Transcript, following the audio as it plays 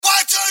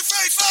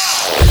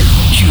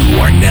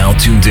now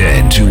tuned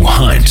in to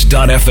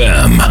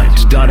Hunt.fm.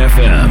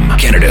 Hunt.fm,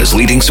 Canada's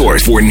leading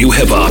source for new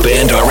hip-hop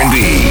and R&B.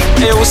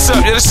 Hey, what's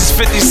up? Yo, this is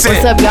 50 Cent.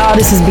 What's up, y'all?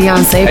 This is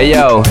Beyonce. Hey,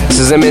 yo, this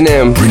is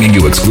Eminem. Bringing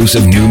you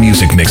exclusive new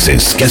music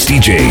mixes, guest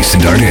DJs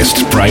and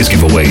artists, prize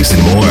giveaways,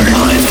 and more.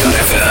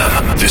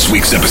 Hunt.fm. This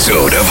week's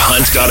episode of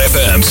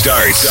Hunt.fm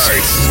starts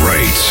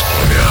right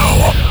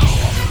now.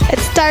 It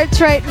starts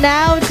right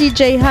now,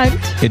 DJ Hunt.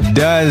 It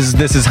does.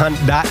 This is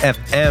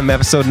Hunt.fm,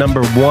 episode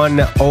number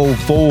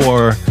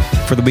 104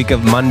 for the week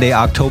of Monday,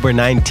 October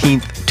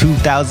 19th,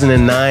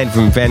 2009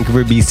 from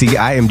Vancouver, BC.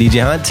 I am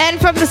DJ Hunt. And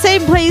from the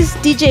same place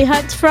DJ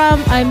Hunt's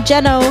from, I'm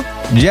Jeno.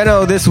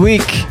 Jeno, this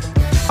week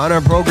on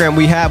our program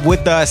we have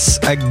with us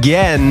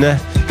again,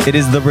 it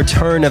is the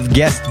return of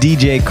guest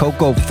DJ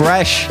Coco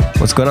Fresh.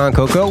 What's going on,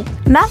 Coco?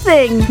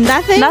 Nothing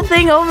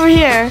over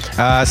here.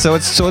 So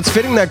it's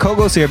fitting that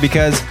Coco's here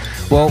because,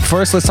 well,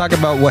 first let's talk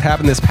about what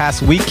happened this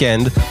past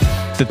weekend.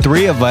 The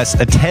three of us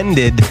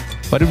attended.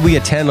 What did we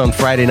attend on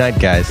Friday night,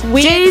 guys?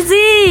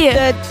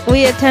 Jay-Z.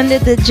 We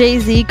attended the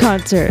Jay-Z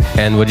concert.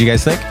 And what did you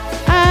guys think?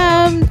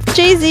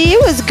 Jay-Z,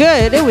 it was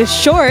good. It was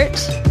short,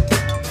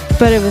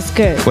 but it was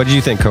good. What did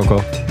you think,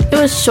 Coco? It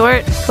was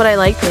short, but I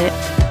liked it.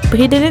 But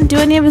he didn't do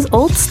any of his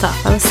old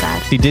stuff. I was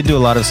sad. He did do a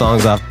lot of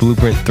songs off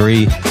Blueprint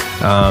 3.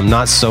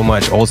 Not so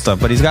much old stuff,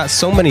 but he's got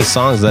so many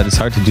songs that it's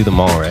hard to do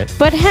them all, right?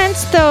 But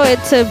hence, though,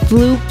 it's a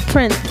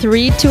Blueprint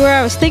 3 tour.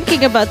 I was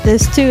thinking about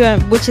this, too,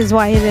 which is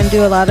why he didn't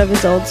do a lot of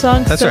his old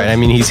songs. That's right. I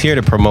mean, he's here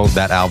to promote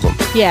that album.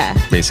 Yeah.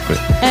 Basically.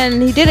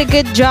 And he did a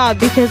good job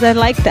because I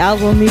like the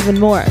album even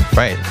more.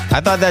 Right.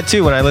 I thought that,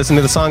 too. When I listen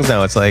to the songs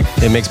now, it's like,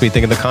 it makes me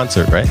think of the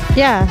concert, right?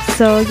 Yeah.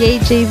 So, yay,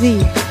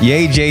 Jay-Z.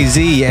 Yay,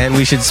 Jay-Z. And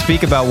we should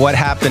speak about what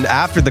happened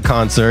after the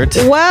concert.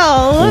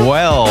 Well,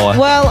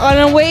 on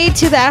our way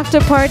to the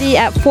after party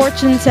at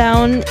Fortune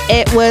Sound,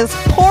 it was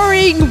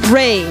pouring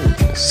rain.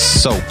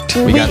 Soaked.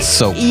 We got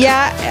soaked.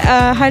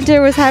 Yeah,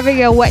 Hunter was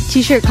having a wet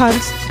t-shirt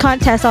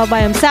contest all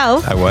by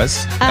himself. I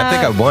was. I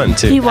think I won,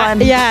 too. He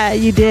won. Yeah,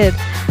 you did.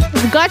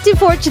 We got to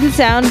Fortune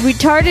Sound,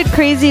 retarded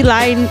crazy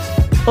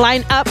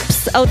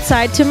line-ups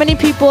outside. Too many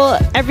people,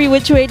 every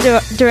which way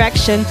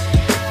direction.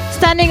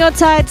 Standing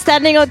outside,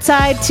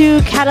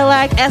 2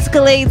 Cadillac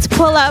Escalades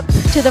pull up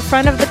to the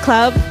front of the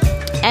club.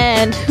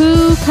 And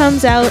who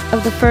comes out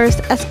of the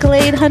first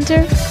Escalade,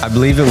 Hunter? I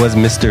believe it was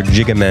Mr.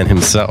 Jiggaman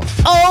himself.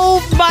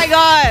 Oh my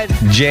God!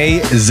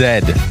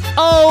 J-Z.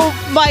 Oh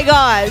my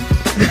God.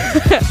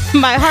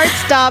 My heart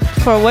stopped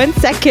for 1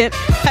 second.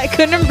 I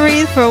couldn't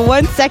breathe for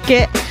 1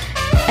 second.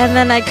 And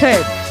then I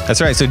could. That's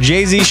right. So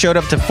Jay-Z showed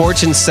up to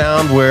Fortune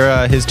Sound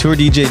where his tour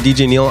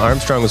DJ Neil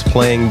Armstrong was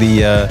playing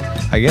the,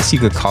 I guess you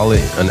could call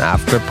it an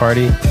after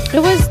party. It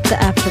was the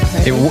after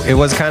party. It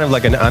was kind of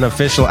like an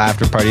unofficial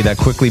after party that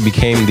quickly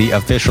became the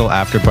official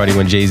after party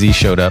when Jay-Z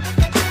showed up.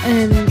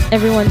 And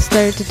everyone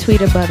started to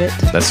tweet about it.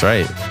 That's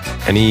right.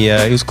 And he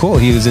was cool.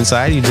 He was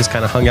inside. He just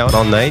kind of hung out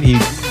all night. He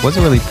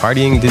wasn't really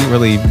partying, didn't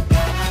really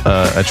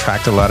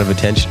attract a lot of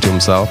attention to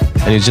himself.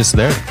 And he was just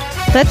there.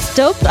 That's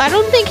dope. I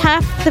don't think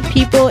half the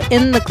people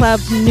in the club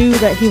knew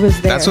that he was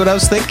there. That's what I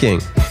was thinking.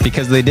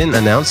 Because they didn't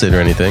announce it or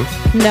anything.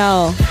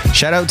 No.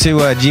 Shout out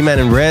to G-Man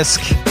and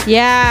Risk.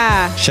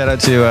 Yeah. Shout out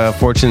to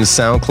Fortune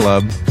Sound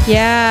Club.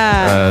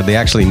 Yeah. They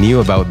actually knew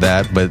about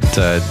that, but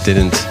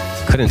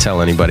couldn't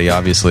tell anybody,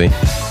 obviously.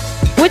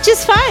 Which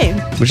is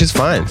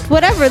fine.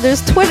 Whatever,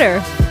 there's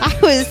Twitter.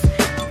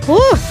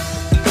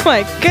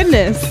 My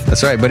goodness.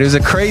 That's right, but it was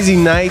a crazy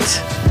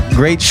night.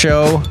 Great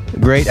show.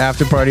 Great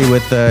after party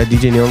with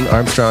DJ Neil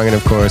Armstrong and,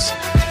 of course,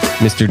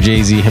 Mr.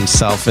 Jay-Z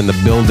himself in the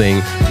building.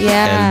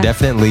 Yeah. And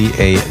definitely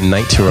a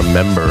night to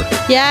remember.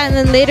 Yeah, and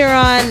then later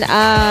on,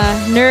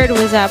 Nerd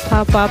was at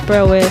Pop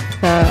Opera with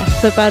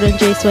Flip Out and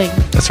Jay Swing.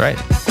 That's right.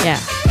 Yeah.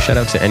 Shout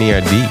out to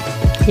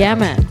NERD. Yeah,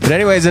 man. But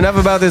anyways, enough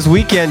about this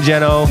weekend,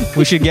 Jeno.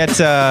 We should get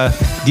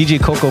DJ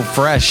Coco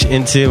Fresh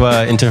into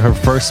her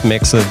first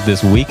mix of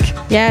this week.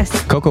 Yes.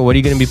 Coco, what are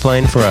you going to be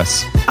playing for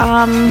us?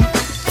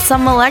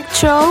 Some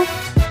electro,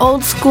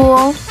 old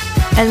school,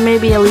 and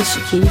maybe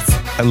Alicia Keys.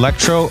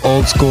 Electro,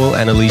 old school,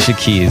 and Alicia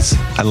Keys.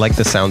 I like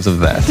the sounds of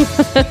that.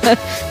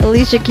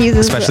 Alicia Keys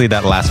is... Especially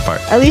that last part.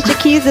 Alicia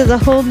Keys is a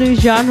whole new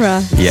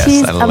genre. Yes,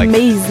 She's I like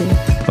amazing.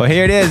 It. Well,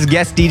 here it is.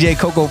 Guest DJ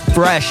Coco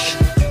Fresh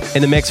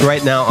in the mix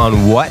right now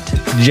on what,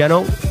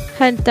 Jeno?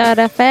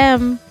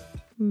 Hunt.fm,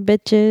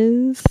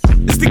 bitches.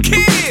 It's the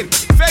kid!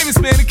 Famous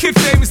man, the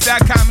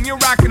kidfamous.com, and you're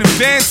rocking the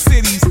Van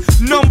City's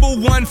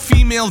 #1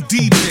 female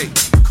DJ,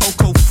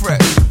 Coco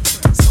Fresh.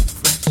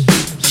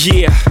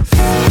 Yeah,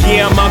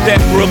 I'm out at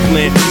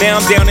Brooklyn.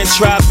 Now I'm down in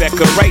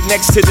Tribeca, right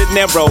next to the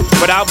Narrow.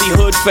 But I'll be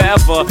hood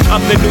forever.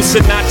 I'm the new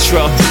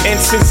Sinatra. And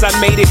since I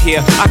made it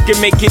here, I can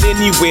make it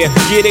anywhere.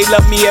 Yeah, they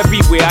love me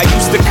everywhere. I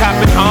used to cop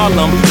in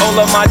Harlem. All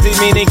of my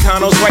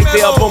Dominicanos right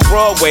there up on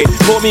Broadway.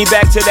 Pulled me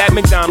back to that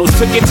McDonald's.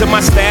 Took it to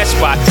my stash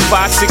spot,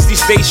 560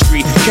 State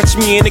Street. Catch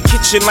me in the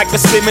kitchen like a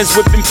Simmons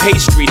whipping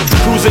pastry.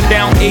 Cruising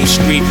down A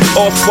Street,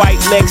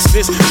 off-white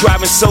Lexus.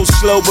 Driving so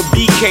slow, but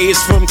BK is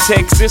from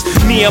Texas.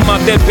 Me, I'm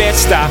out that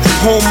Bed-Stuy.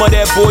 Chi-Chi, home of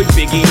that boy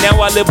Biggie.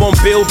 Now I live on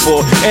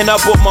Billboard, and I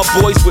brought my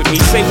boys with me.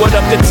 Say what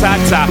up to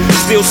Tata,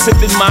 still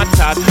sipping my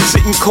top.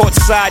 Sitting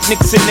courtside,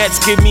 Knicks and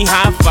Nets give me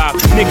high five.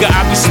 Nigga,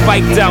 I be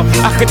spiked out,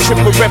 I could trip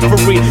a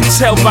referee.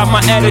 Tell by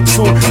my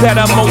attitude that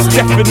I most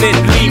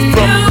definitely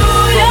from.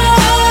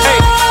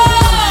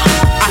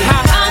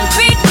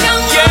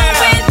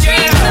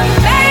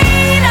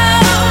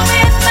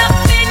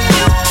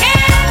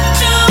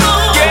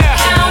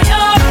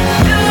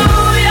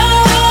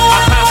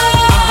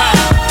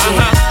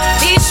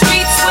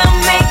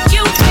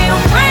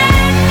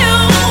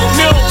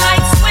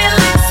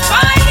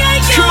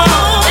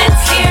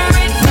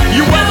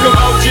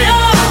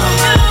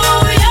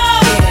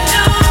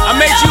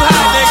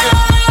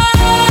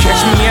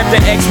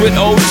 With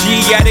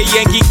OG at a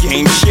Yankee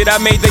game. Shit, I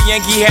made the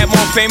Yankee hat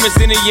more famous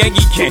than a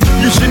Yankee can.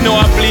 You should know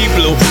I bleed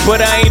blue,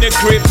 but I ain't a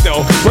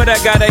crypto. But I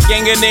got a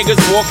gang of niggas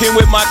walking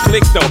with my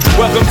click though.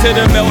 Welcome to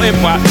the melting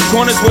pot.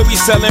 Corners where we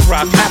selling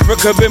rock.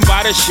 Africa been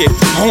by the shit.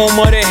 Home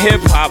of the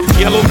hip hop.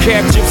 Yellow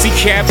cap, gypsy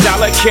cap,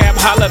 dollar cap,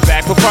 holla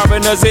back. For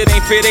foreigners, it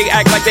ain't fair. They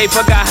act like they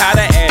forgot how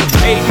to act.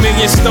 8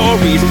 million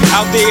stories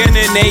out there in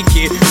the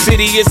naked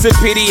city. It's a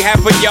pity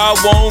half of y'all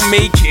won't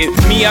make it.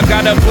 Me, I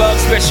got a plug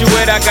special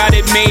ed, I got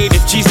it made.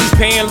 If Jesus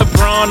paying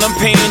LeBron, I'm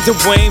paying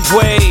Dwayne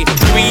Wade.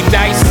 3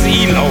 dice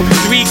CeeLo,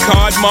 3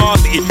 card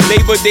Marley.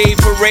 Labor Day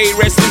parade,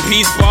 rest in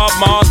peace Bob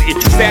Marley.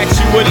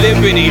 Statue of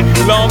Liberty,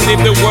 long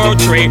live the World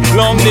Trade,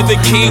 long live the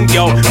King,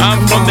 yo.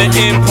 I'm from the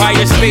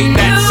Empire State.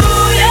 That's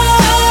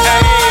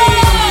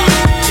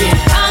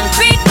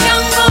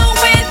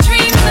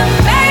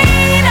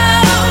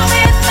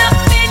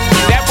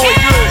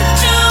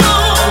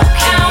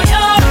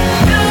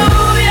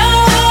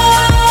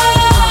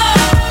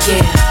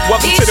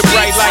welcome to the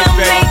bright light,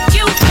 baby. Make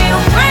you feel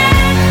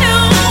brand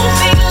new.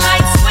 Big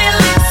lights will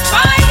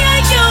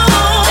inspire you.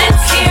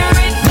 Let's hear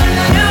it for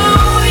New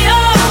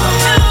York,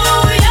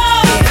 New York.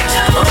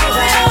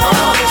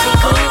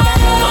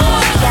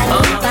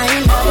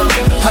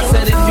 I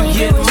said if you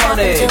get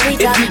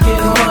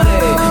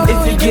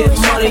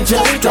money,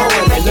 just throw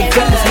it in the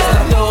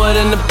bag. Throw it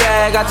in the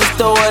bag, I just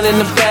throw it in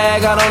the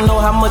bag. I don't know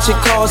how much it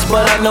costs,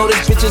 but I know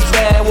this bitch is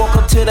bad. Walk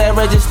up to that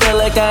register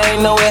like I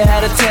ain't know it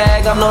had a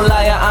tag. I'm no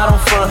liar, I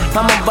don't front,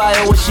 I'ma buy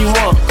her what she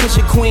want. Cause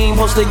your queen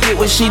supposed to get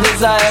what she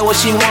desire, what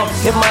she want.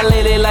 If my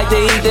lady like to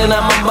eat, then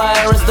I'ma buy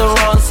her a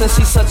restaurant. Since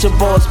she's such a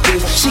boss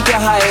bitch, she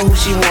can hire who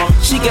she want.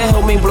 She can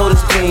help me blow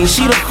this clean,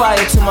 she the fire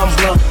to my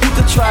blunt. You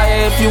can try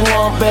it if you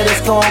want, bet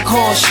it's gon'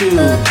 cost you.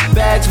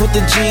 Bags with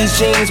the G's,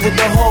 jeans with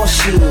the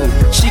horseshoe.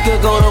 She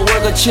could go to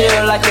work or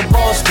chill like the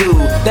boss do.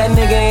 That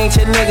nigga ain't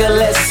your nigga,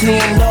 let's see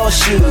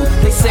endorse you.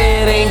 They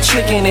say it ain't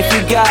trickin' if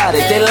you got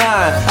it, they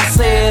lying. I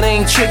say it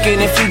ain't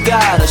trickin' if you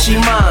got her, she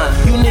mine.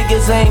 You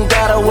niggas ain't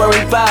gotta worry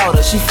about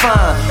her, she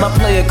fine. My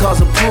player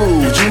calls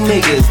approved, you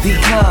niggas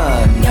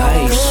decline.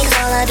 Nice.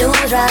 All I do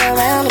is ride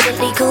around and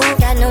really cool.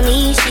 Got no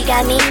need, she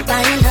got me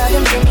buying her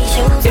them Jimmy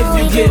shoes. If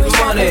you get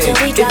money, if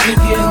you get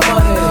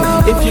money,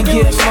 if you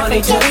get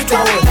money, just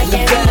throw it in the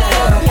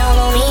bag. Y'all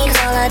know me, cause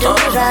all I do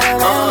is ride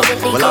around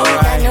and really cool.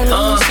 Got no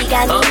need, she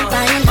got me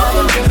buying her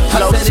them Jimmy shoes.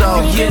 I said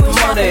if you get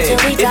money,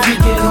 if you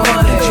get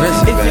money,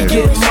 if you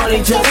get money,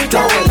 just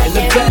throw it in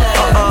the bag.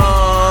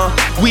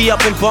 We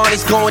up in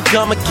Barney's going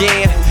dumb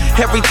again.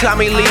 Every time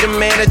he leave the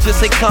manager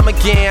say come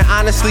again.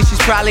 Honestly, she's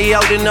probably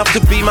old enough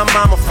to be my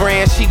mama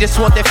friend. She just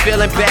want that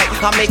feeling back,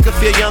 I make her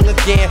feel young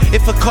again.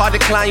 If a car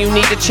decline, you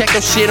need to check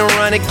them shit and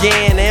run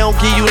again. They don't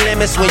give you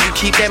limits when you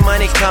keep that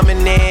money coming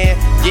in.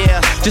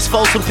 Yeah, just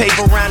fold some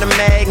paper around the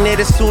magnet.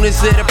 As soon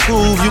as it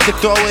approves, you can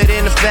throw it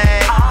in the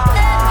bag.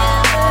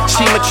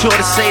 She mature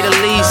to say the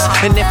least.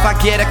 And if I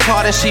get a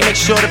car, then she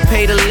makes sure to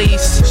pay the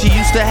lease. She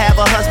used to have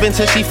a husband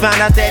till she found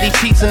out that he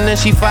cheats. And then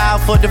she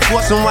filed for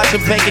divorce and watch her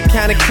bank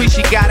account increase.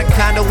 She got a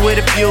condo with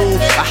a view,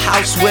 a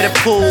house with a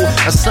pool.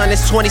 Her son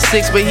is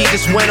 26, but he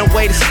just went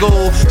away to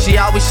school.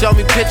 She always show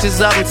me pictures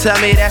of him, tell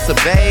me that's a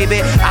baby.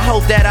 I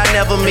hope that I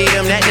never meet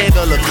him, that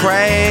nigga look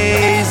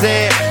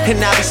crazy. And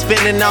I be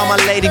spending all my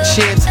lady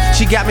chips.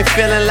 She got me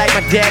feeling like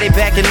my daddy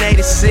back in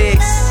 86.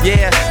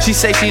 Yeah, she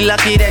say she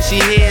lucky that she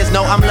is.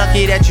 No, I'm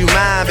lucky that you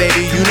mine,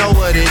 baby, you know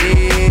what it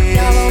is.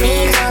 Y'all know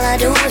me, all I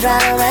do is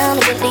ride around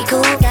and really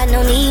cool. Got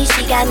no need,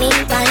 she got me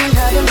buying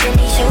her them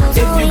Jimmy shoes.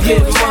 If you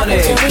get money,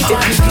 if you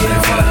get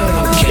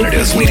money,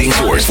 Canada's leading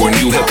source for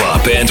new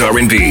hip-hop and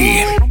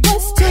R&B. I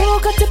guess too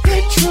good to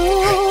be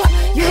true.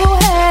 You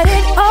had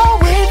it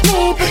all with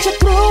me, but you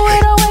threw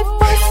it away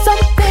for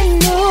something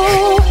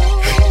new.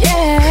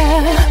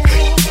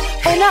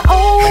 Yeah, and I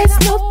always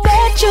knew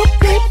that you'd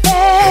be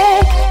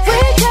back.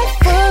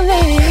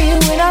 Regretfully,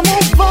 when I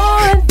move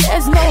on,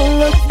 there's no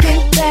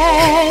looking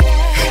back.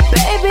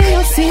 Baby,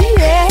 you'll see,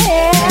 yeah.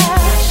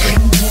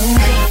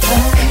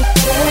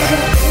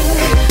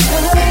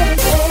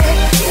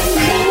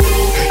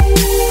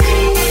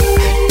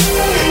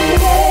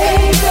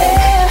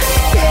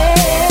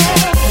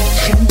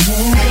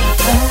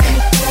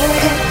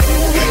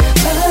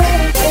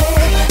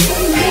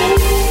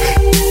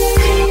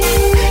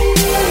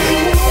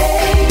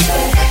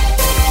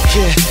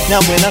 Now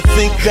when I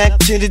think back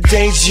to the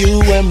days you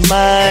were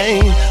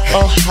mine,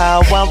 oh how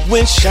I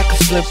wish I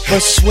could flip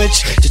a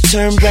switch to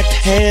turn back the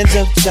hands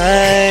of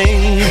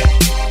time.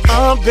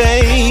 Oh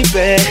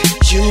baby,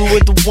 you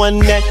were the one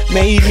that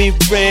made me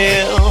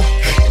real.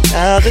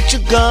 Now that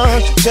you're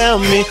gone, tell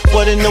me,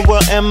 what in the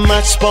world am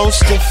I supposed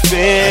to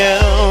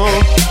feel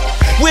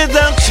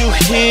without you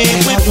here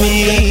with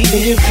me?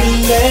 If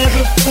you'll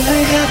ever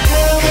find out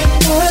how it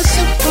was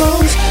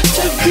supposed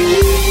to be,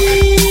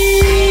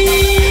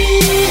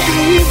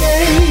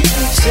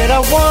 said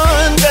I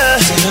wonder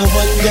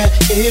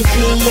if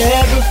you'll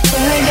ever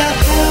find out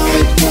how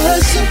it was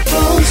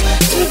supposed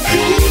to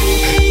be.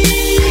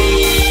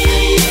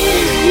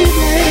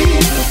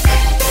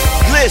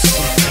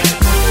 Listen,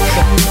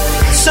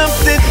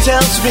 something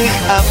tells me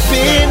I've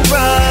been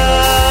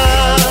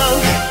wrong.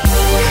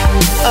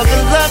 Of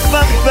the love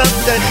I felt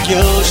that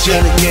you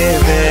should have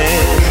given.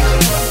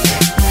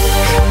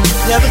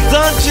 Never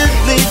thought you'd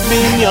leave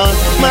me on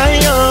my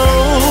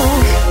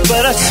own,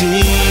 but I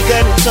see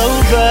that it's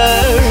over,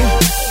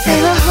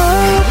 and I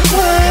hope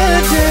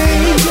one day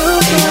you'll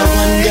find. I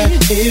wonder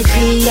if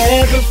you'll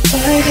ever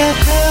find out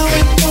how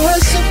it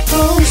was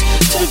supposed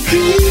to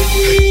be.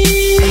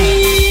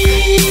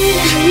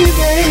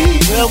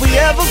 Will we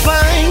ever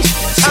find?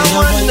 I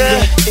wonder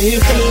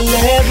if you'll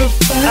ever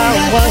find out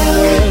how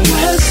it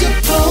was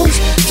supposed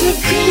to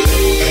be.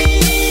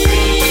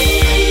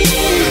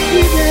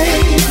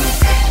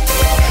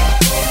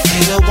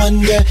 And I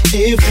wonder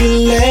if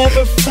you'll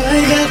ever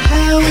find out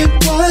how it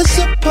was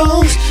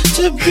supposed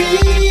to be.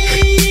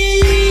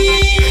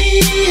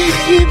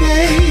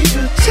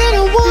 Said I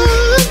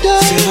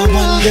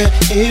wonder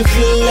if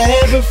you'll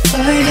ever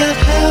find out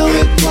how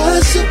it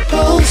was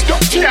supposed to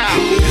be.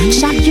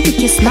 Shawty, you can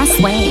kiss my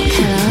swag.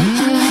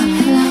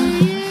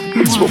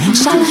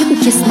 Shawty, you can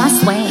kiss my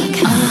swag.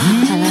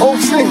 Oh,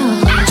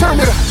 turn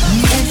it up.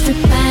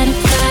 Everybody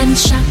riding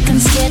shotgun,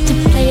 scared to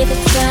play the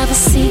driver's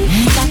seat.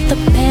 Got the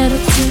pedal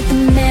to the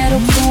metal,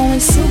 going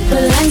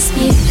super light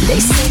speed. They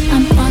say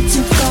I'm far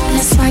too far,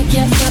 that's right,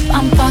 yep,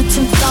 I'm far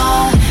too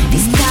far.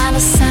 These dollar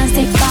signs,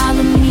 they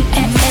follow me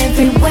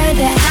everywhere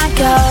that I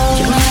go.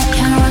 You know I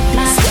can't rock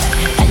my swag,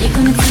 and you're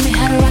gonna tell me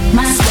how to rock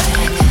my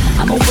swag.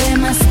 I'ma wear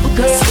my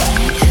Supergirl swag.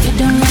 If you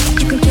don't like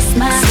it, you can kiss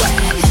my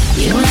swag.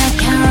 You know I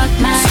can't rock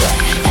my swag,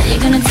 and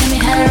you're gonna tell me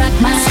how to rock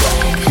my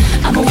swag.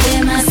 I'ma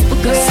wear my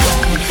Supergirl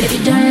swag. If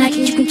you don't like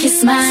it, you can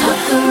kiss my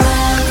Fuck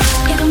around,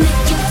 it'll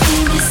make you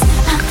famous.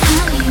 I'm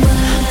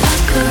Hollywood.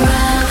 Fuck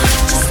around,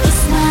 just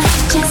kiss my,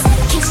 just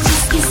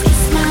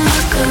kiss my.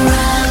 Fuck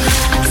around,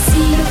 I can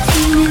see you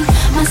feeling.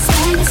 My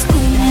swag is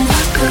screaming.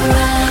 Fuck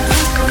around,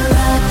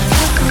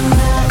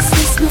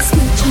 kiss my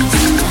smooches.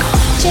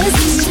 Just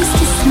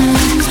kiss my.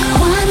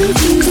 Why don't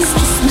you just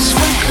kiss my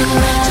swag?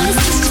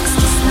 Just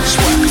kiss my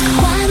swag.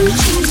 Why don't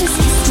you just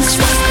kiss my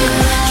swag?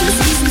 Kiss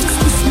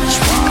my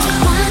swag.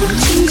 Why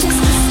don't you just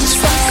kiss my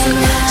swag?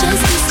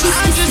 Just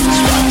kiss my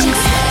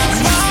swag.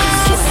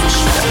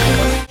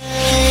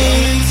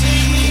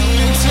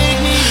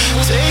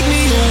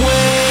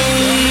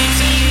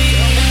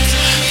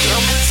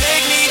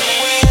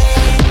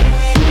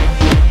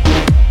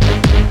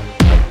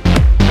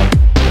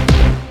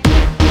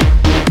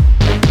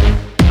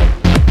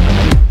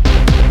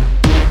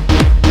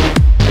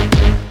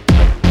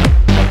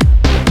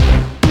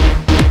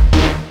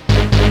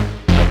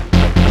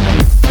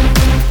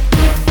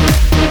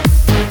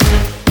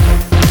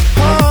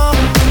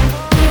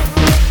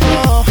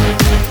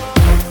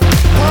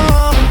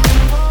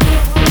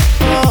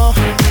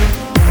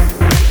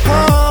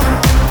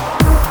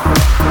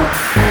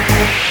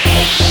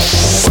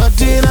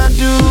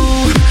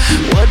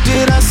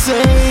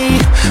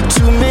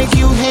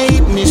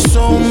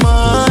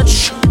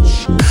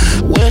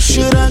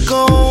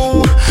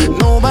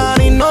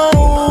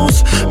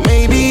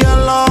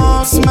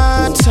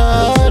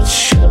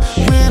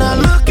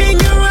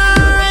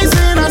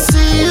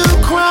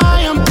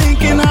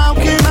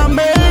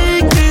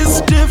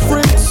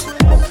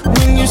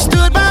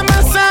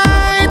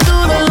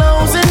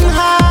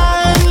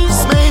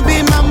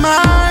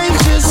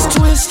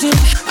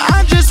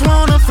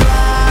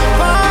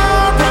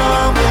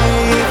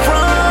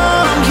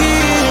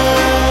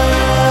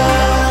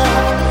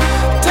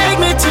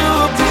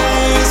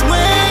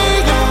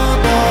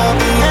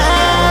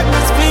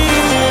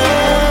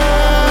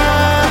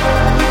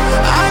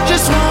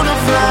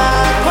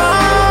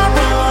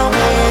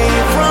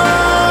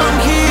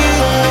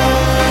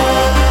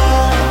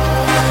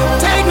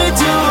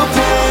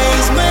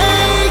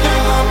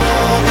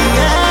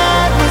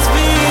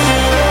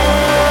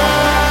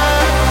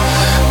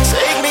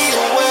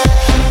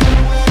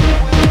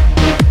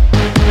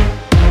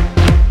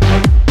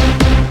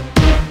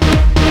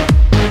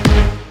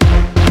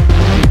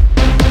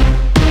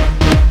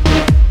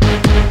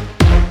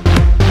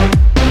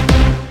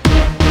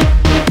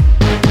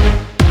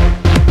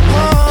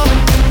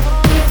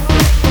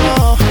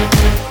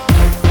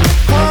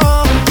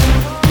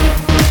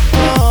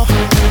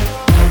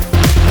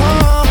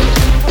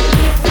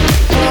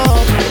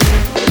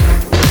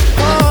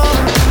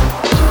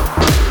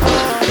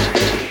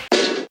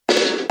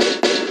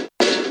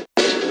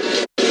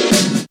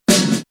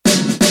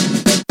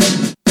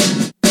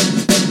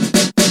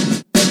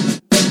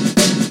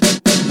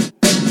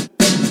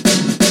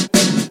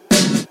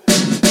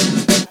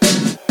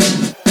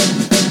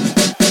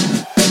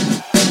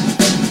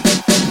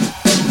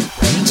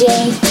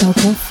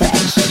 Coco Fresh.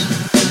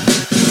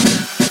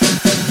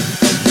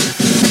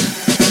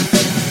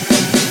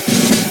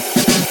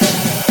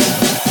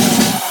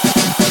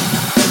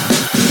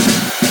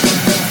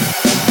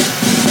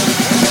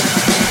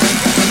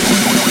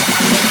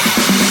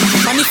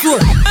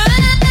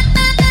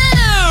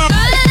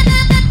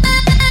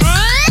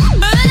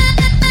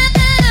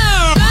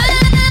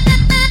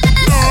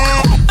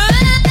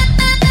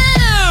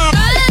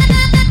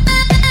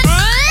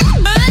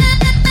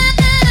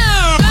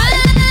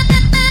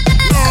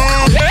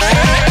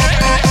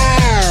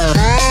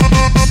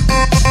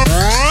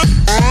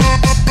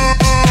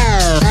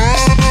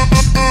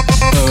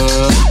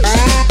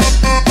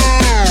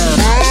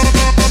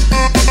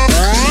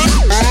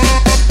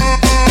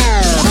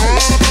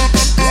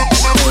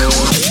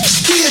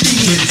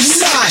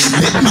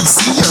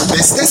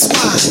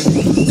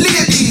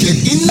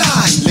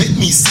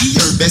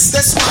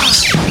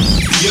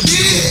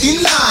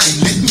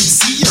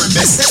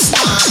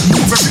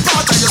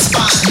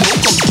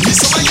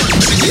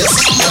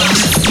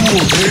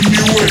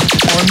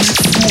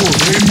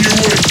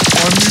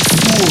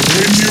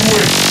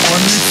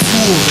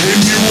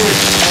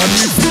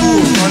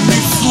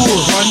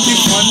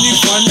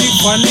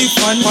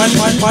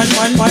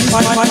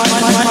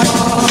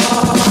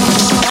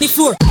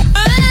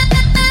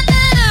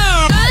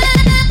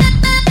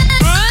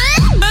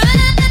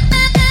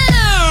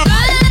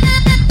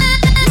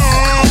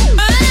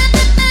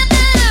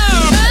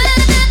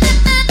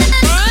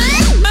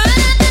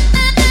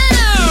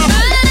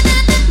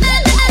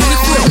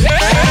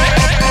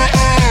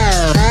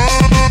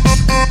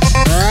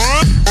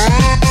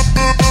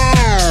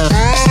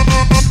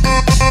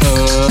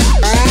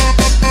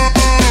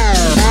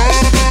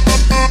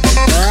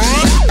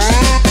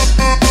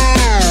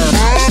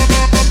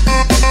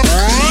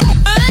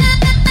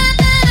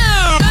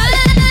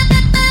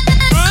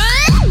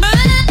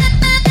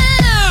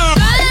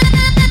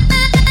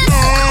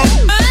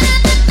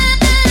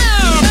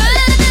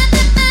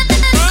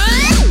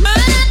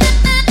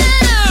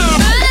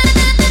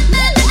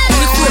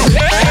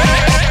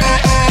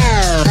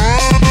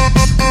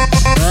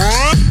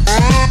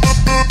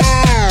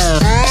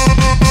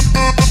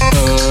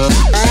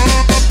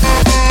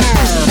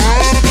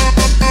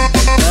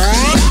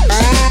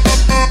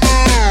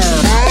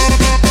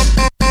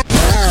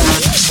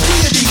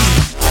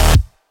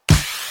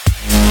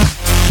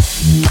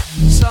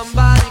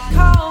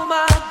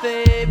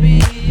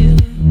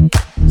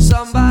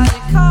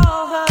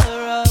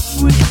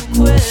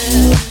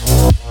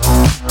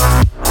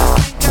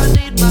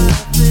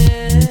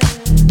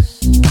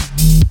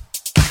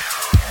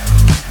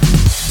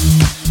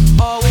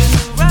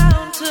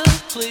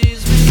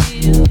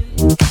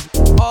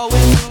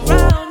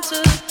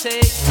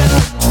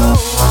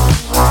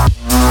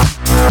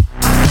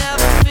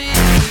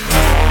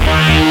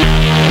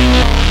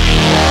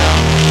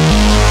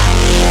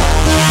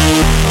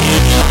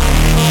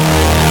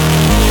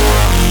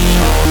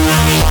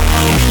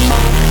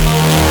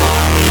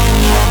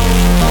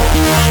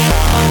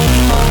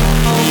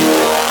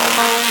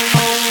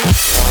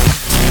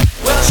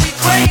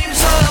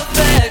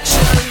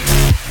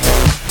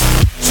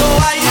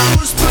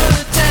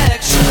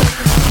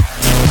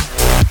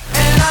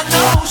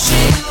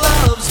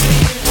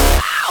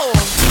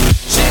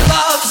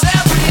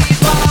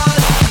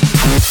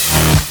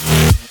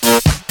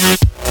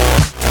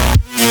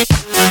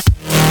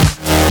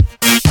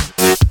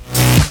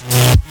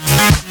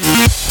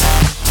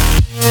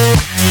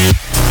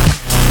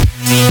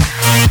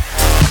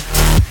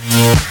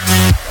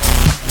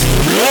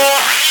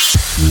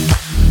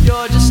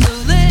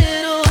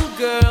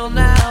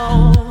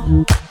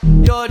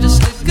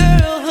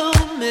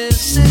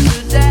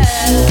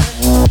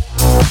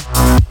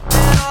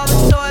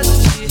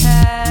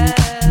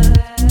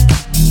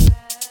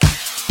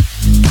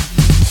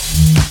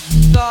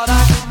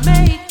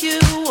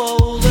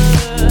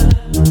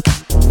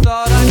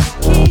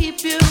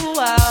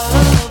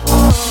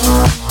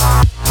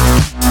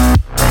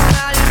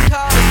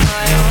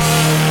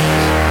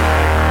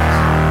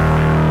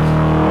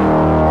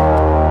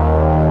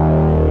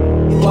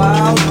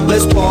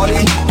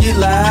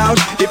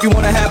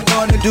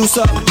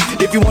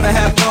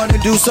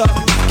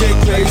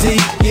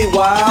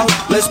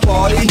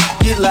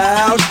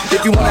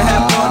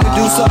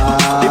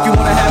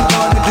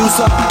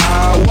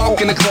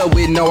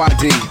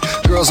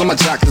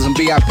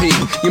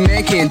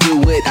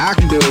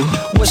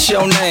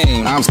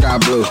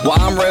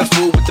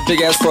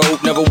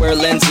 Never wear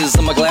lenses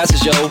on my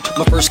glasses, yo.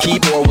 My first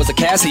keyboard was a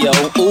Casio.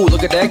 Ooh,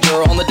 look at that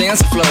girl on the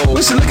dance floor.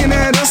 But she looking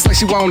at us like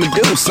she wanted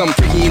to do something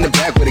freaky in the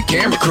back with a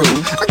camera crew.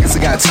 I guess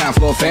I got time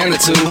for a fan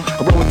or two.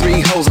 I roll with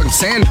 3 hoes like I'm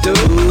Santa do.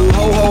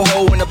 Ho, ho,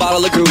 ho, and a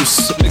bottle of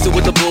goose. Mix it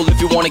with the bull if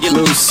you wanna get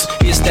loose.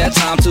 It's that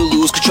time to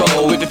lose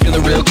control. If you're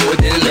feeling real good,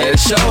 then let it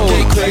show.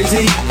 Get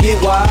crazy, get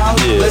wild,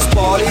 let's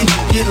party,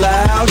 get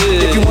loud.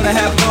 If you wanna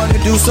have fun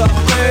and do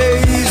something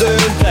crazy,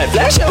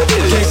 flash out with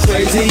it. Get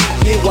crazy,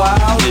 get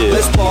wild,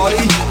 let's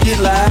party, get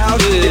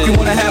loud. If you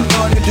wanna have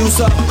fun and do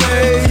something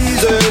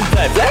crazy,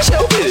 flash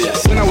out with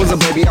it. When I was a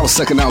baby, I was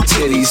sucking out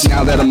titties.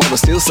 Now that I'm older,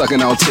 still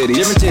sucking out titties.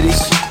 Different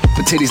titties,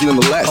 but titties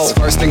nonetheless.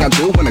 First thing I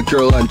do when a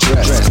girl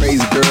undressed.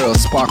 Crazy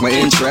girls spark my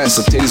interest.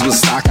 If titties was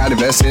stock, I'd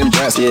invest in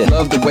breasts.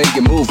 Love the way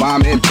you move,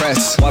 I'm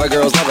impressed. Why the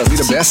girls love us? We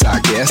the best, I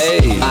guess.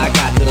 Hey, I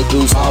got the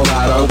goose.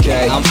 Alright,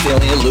 okay. I'm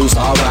feeling loose.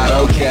 Alright,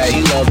 okay.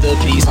 She love the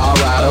peace.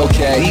 Alright,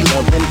 okay. He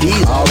love them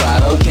bees.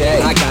 Alright,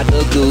 okay. I got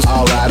the goose.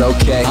 Alright,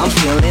 okay. I'm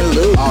feeling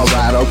loose.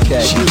 Alright,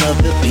 okay. She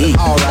love the beat.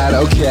 Alright,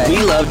 okay.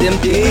 We love them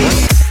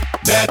bees.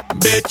 That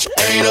bitch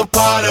ain't a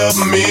part of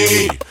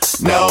me.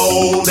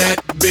 No,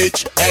 that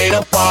bitch ain't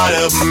a part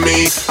of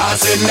me. I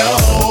said no,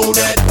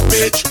 that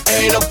bitch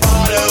ain't a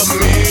part of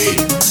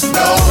me.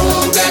 No,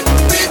 that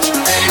bitch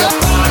ain't a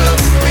part of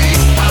me.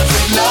 I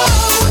said no,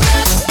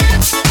 that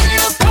bitch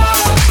ain't a part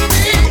of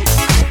me.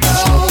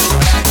 No,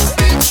 that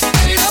bitch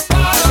ain't a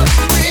part of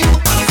me.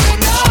 I said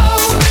no,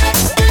 that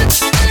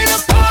bitch ain't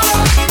a part of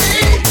me.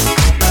 No,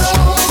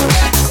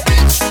 that bitch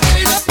ain't a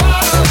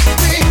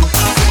part of me. I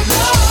said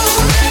no, that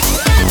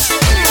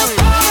bitch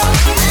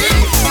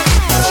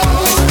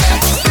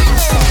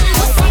ain't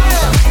a part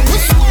of me.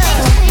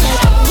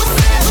 No,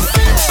 that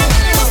bitch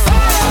ain't a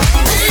part of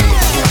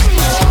me.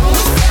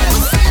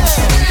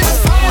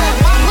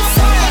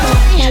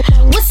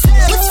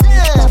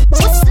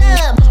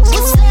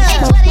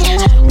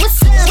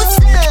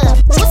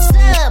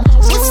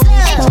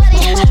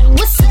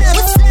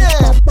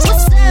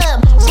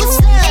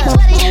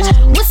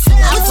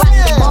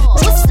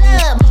 What's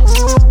up?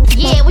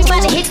 Yeah, we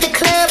about to hit the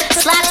club.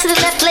 Slide to the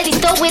left, ladies,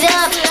 throw it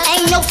up.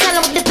 Ain't no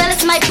telling what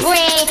develops my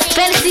brain.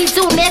 Fantasies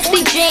do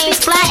nasty dreams.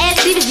 Fly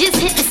ass even just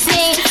hit the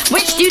scene.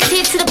 Rich dudes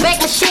here to the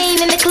back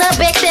machine. In the club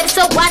back there,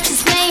 so watch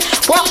his name.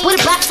 Walk with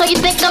a box, so you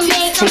think I'm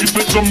mean.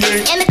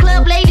 In the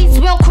club, ladies,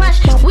 we don't crush.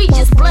 We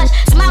just blush.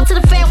 Smile to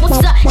the fan, what's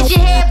up? Is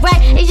your hair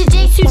right? Is your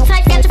jeans too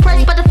tight? Got your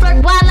purse, but the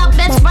flirt wild out.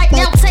 That's right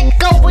now. Take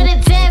go with a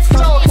dance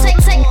floor. Take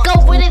go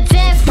with a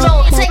dance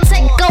floor. Take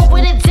go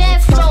with a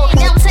dance floor.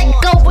 Now take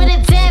go with a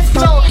dance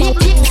floor. Hip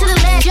to the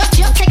left, jump,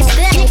 take a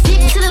step.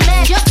 Hip to the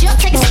left, jump,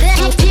 take a step.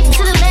 Hip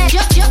to the left,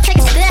 jump, take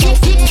a step.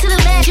 Hip to the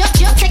left,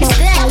 jump, take a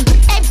step.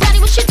 Hey, buddy,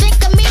 what you think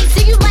of me?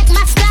 Do you like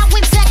my style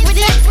with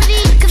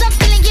integrity? Cause I'm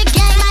feeling your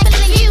game, I'm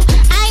feeling you.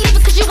 I ain't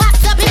even cause you hot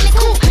up in the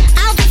cool.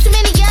 I don't do too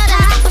many other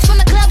hoppers from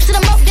the club to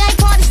the moat day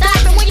party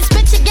stopping. When you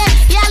spit your game,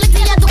 yeah, I look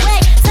the other way.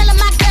 Telling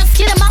my girls,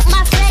 get them out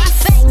my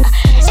face.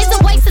 It's a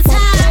waste of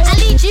time. I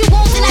lead you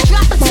on, then I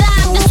drop a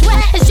dime. The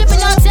sweat is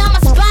dripping all down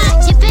my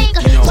spine. You think,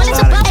 well,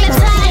 it's about the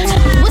time.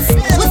 What's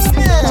up? What's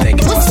up?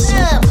 What's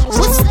up?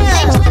 What's up?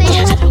 Hey,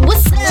 buddy.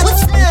 What's up?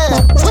 What's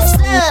up? What's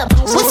up?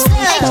 What's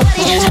up?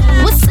 Hey, buddy.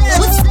 What's up?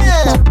 What's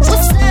up?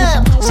 What's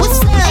up? What's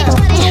up? Hey,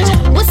 buddy.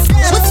 What's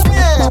up? What's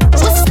up?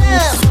 What's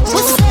up?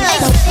 What's up?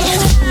 Hey, buddy.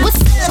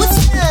 What's up?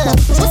 What's up?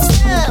 What's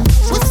up?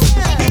 What's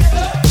up?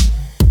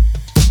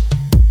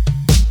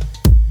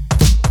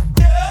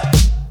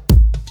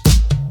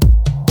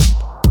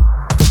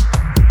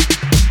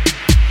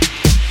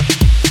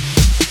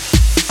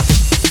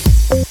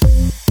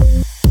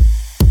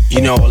 You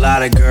know, a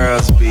lot of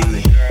girls be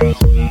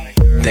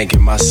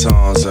thinking my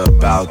songs are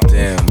about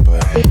them,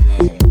 but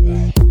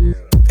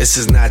this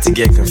is not to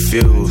get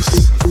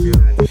confused.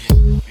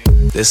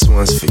 This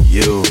one's for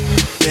you.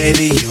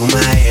 Baby, you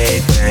my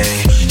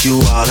everything.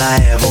 You all I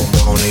ever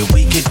wanted.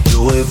 We could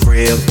do it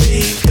real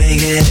big,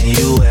 bigger than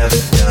you ever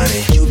done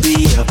it. You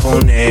be up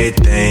on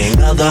everything.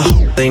 Other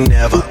hope they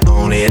never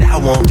own it. I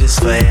want this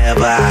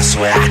forever. I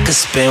swear I could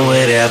spend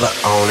whatever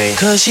on it.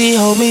 Cause she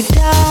hold me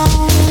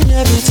down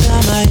every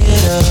time I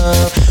hit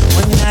up.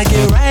 When I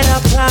get right, I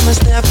promise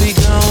that we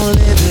gon'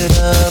 live it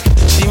up.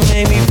 She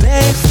made me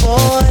beg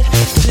for it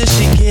till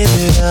she give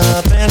it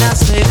up. And I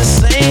say the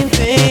same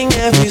thing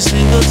every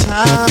single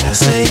time. I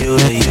say you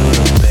the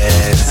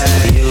best.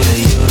 You the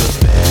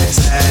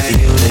best.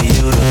 You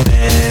the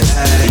best.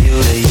 You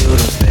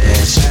the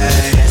best.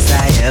 Best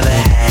I ever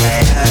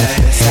had.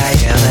 Best I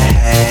ever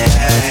had.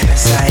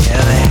 Best I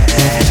ever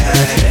had.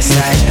 Best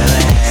I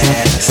ever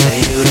had. I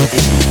say you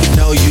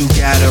know you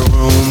got a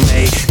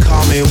roommate.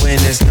 Call me when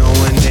there's no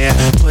one there.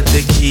 Put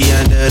the key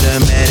under the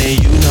mat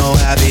and you know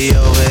I be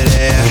over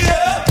there.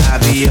 I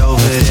be over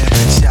there.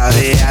 Shout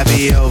it, I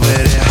be over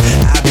there.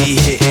 I be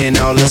hitting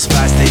all the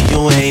spots that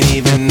you ain't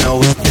even know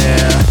is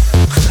there.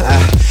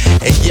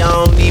 And you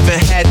don't even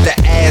have to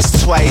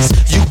ask twice.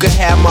 You could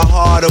have my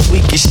heart or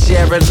we could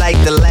share it like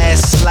the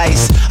last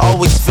slice.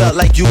 Always felt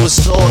like you were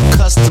so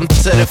accustomed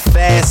to the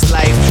fast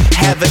life.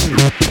 Having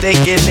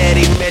thinking that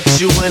he met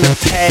you in a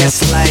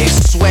past life.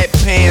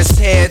 Sweatpants,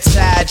 hair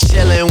tied,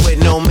 chilling with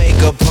no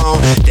makeup on.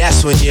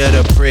 That's when you're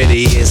the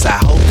prettiest. I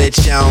hope that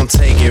you don't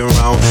take it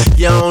wrong.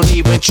 You don't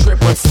even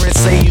trip when friends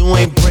say you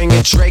ain't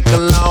bringing Drake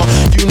along.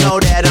 You know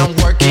that I'm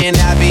working,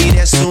 I'll be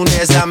there soon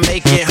as I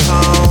make it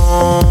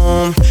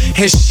home.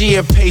 And she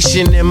a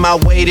patient in my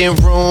waiting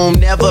room.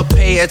 Never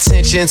pay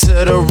attention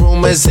to the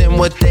rumors and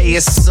what they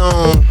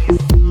assume.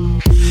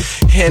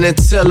 And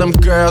until them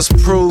girls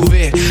prove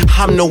it,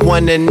 I'm the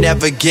one that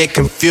never get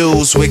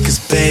confused with. Cause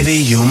baby,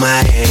 you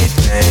my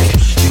everything.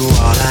 You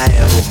all I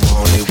ever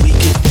wanted. We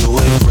could do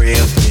it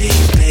real big,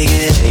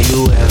 bigger than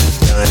you ever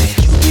done it.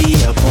 You be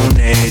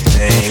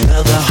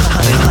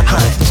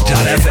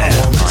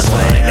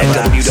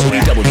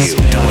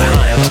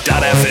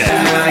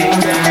Hunt.fm.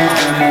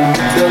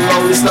 The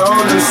loneliest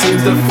loner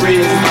seems to free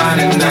his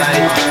mind at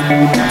night.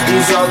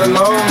 He's all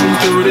alone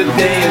through the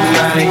day and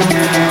night.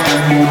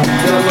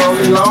 The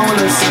lonely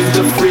loner seems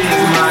to free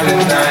his mind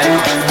at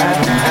night.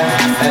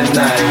 At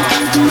night,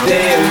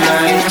 day and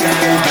night.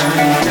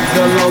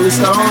 The lonely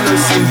loner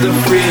seems to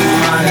free his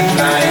mind at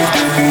night.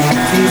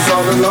 He's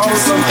all alone,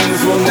 some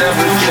things will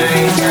never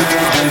change.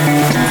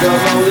 The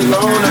lonely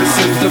loner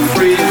seems to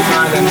free his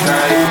mind at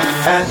night.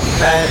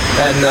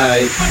 At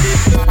night.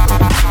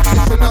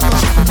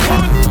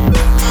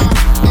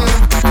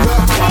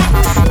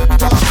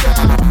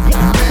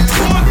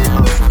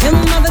 Them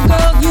other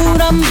girls you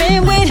done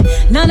been with,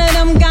 none of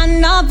them got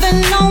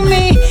nothing on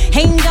me.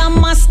 Ain't got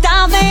my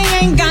style, they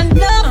ain't got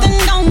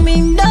nothing on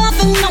me,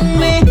 nothing on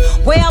me.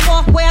 Where I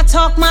walk, where I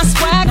talk, my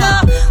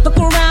swagger. Look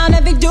around,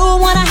 every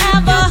dude wanna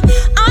have her.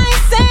 I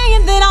ain't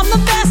saying that I'm the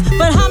best,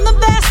 but I'm the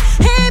best.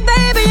 Hey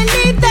baby, you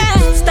need that.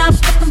 Stop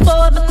looking for,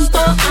 I'm the.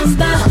 Stop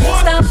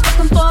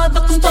looking for, I'm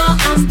the. Stop looking for,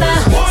 I'm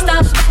the one.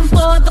 Stop looking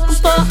for,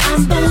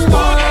 I'm the. Stop looking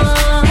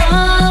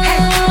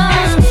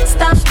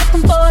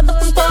for, I'm the.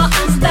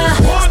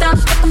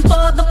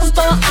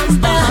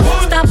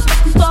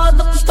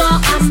 Stop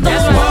looking for,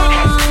 I'm the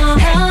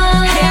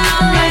one. Yeah,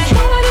 I'm that.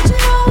 Boy, don't you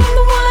know I'm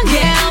the one?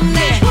 Yeah, I'm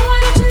that. Boy,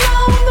 don't you know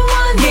I'm the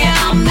one?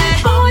 Yeah, I'm that.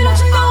 Boy, don't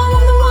you know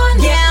I'm the one?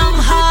 Yeah, I'm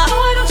her.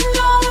 Boy, don't you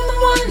know I'm the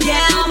one?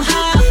 Yeah, I'm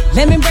her.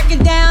 Let me break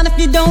it down if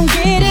you don't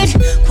get it.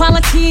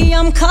 Quality,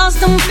 I'm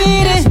custom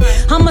fitted.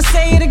 I'ma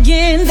say it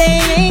again,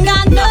 they ain't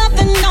got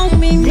nothing on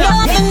me,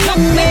 nothing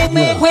on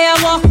me. Where I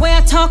walk, where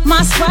I talk,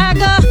 my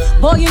swagger.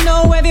 Boy, you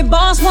know every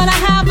boss wanna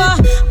have her.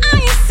 I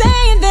ain't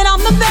saying that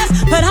I'm the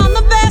best, but I'm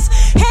the best.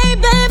 Hey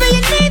baby,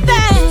 you need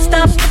that.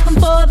 Stop looking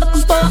for, I'm the.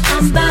 Stop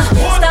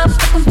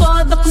looking for,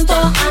 I'm the.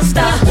 Stop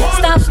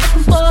looking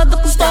for,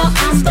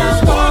 I'm the.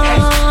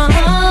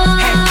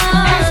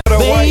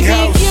 Baby,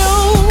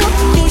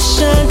 you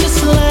shine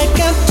just like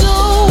I do,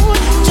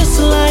 just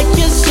like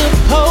you're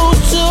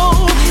supposed to.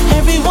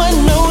 Everyone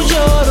knows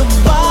you're the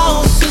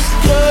boss's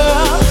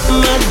girl,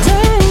 my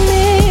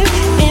diamond,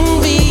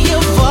 envy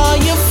of all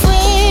your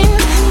friends.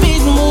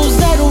 Big moves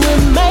that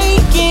we're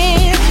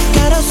making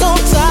got us on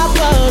top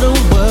of the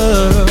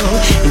world.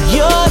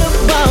 You're the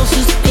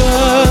boss's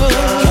girl.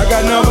 I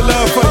got number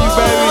love for you,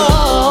 baby.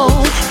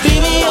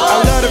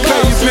 I love to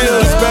pay your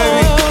bills,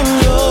 baby.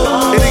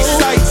 It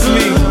excites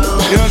me.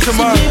 You know what I'm talking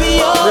about?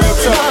 Real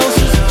talk.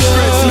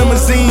 Stretch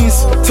limousines,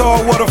 tall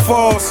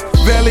waterfalls.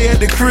 Valley at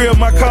the crib,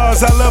 my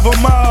cars, I love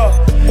them all.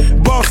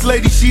 Boss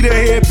lady, she the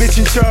head bitch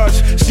in charge.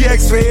 She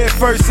asks for head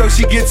first, so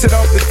she gets it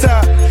off the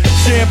top.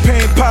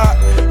 Champagne pop,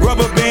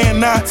 rubber band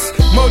knots.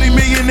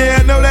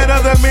 Multi-millionaire, know that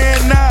other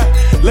man not.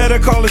 Let her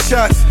call the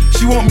shots.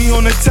 She want me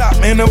on the top,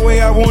 and the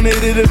way I want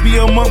it, it'll be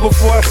a month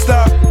before I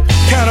stop.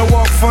 Kinda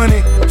walk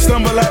funny,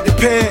 stumble out the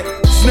pad.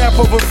 Snap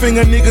of a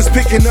finger, niggas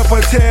picking up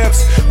her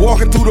tabs.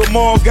 Walking through the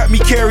mall, got me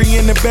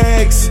carrying the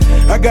bags.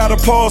 I gotta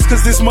pause,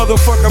 cause this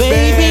motherfucker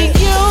Baby, bad.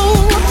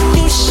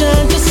 you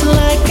shine just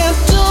like I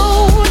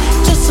do,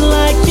 just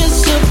like you're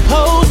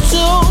supposed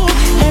to.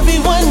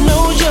 Everyone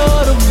knows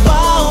you're the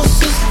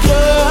boss's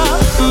girl,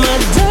 my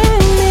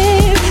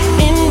diamond,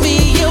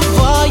 envy of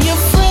all your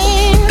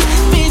friends.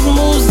 Big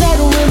moves that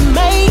we're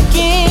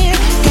making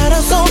got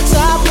us on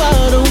top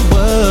of the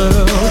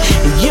world.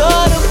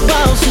 You're the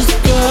boss's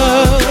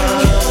girl.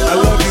 I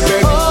love you,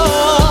 baby.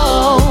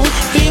 Oh,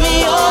 baby,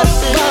 you're the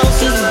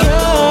boss's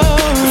girl.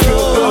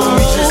 Feel good when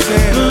we just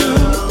saying it.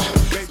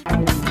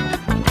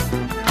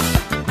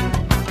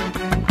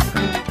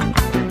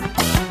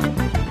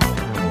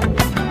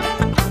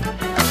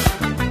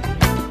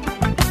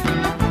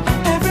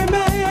 Every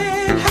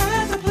man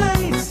has a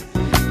place.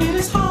 In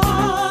his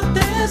heart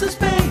there's a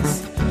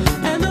space,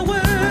 and the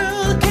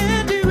world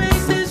can't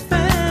erase his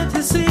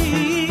fantasies.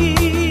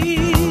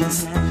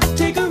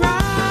 Take a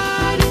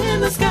ride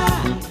in the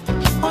sky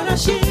on a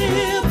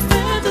ship,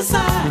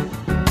 fantasize.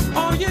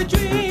 All your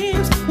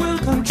dreams will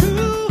come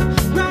true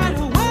right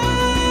away,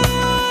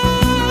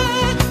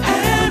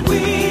 and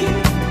we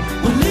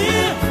will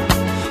live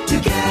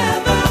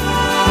together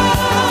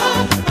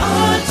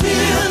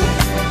until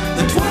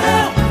the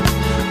 12th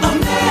of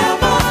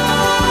never.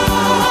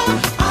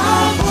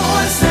 Our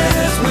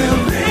voices will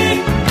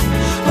ring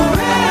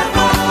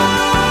forever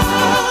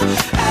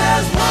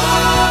as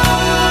one.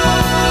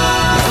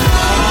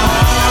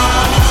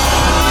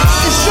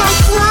 It's your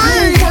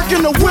free.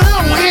 Working the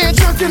wheel, hand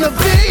jerking the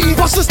beat.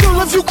 Buster still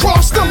if you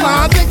cross the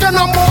line, thinking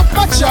I'm off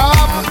my job.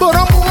 But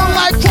I'm more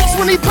like Cross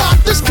when he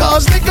popped this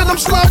cuz, thinking them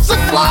slugs are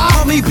fly.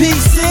 Call me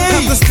BC.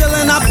 Cause still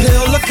in our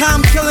pill. Look how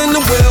I'm killing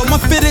the wheel. My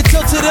fitted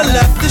tilt to the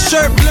left. The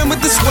shirt blend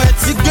with the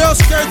sweats. Your girl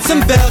skirts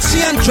and bells.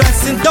 She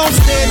undressing. Don't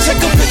stare.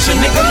 Take a picture,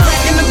 nigga.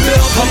 Breaking the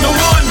bill. I'm the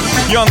one.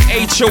 Young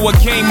H.O. a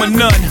game of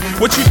none.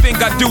 What you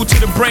think I do to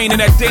the brain of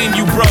that dame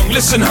you brung?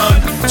 Listen, hun.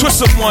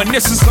 Twist of one.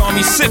 This is on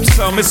me. Sip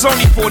some. It's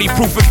only 40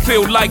 proof. It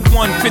feel like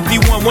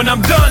 151 when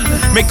I'm done.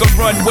 Make a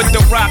run with the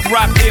rock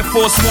Air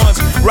Force Ones.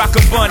 Rock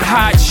a bun,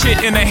 hide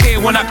shit in the hair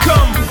when I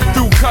come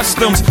through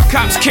customs.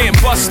 Cops can't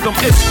bust them.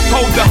 It's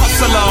hold the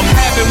hustler. I'm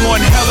having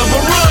one hell of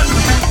a run.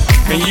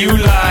 And you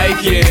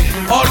like it.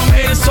 All them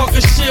haters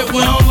talking shit, we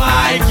don't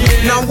like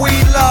it. Now we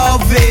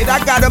love it. I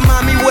got a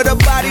mommy with a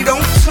body,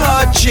 don't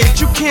touch it.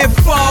 You can't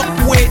fuck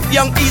with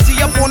Young Easy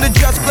up on the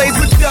Just Blaze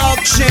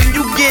production.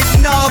 You get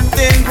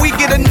nothing, we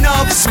get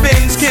enough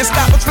spins. Can't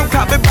stop us from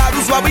copping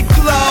bottles while we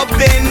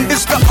clubbing.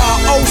 It's the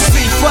ROC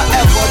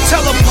forever.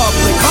 Tell the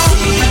public, huh?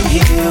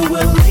 Here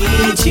will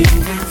lead you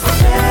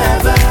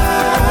forever,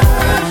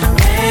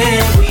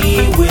 and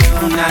we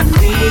will not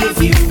leave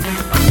you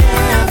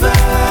never.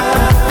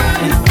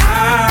 And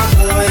our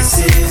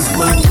voices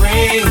will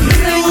bring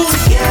you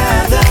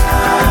together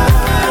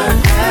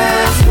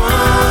as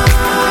one.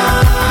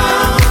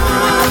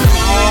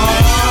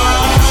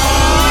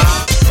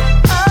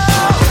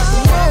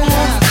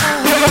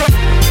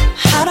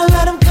 How to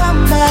let him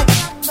come back?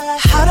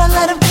 How to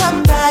let him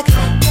come back?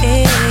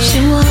 Yeah. She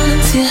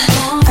wants you,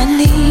 I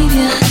need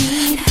you.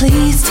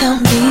 Please tell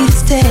me to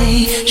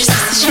stay. She says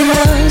that she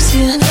loves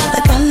you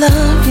like I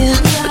love you,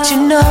 but you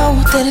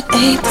know that it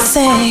ain't the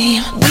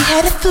same. We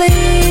had a fling,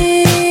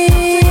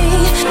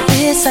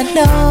 yes I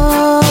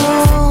know,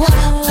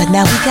 but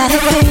now we got a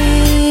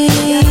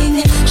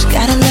thing. She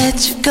gotta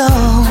let you go,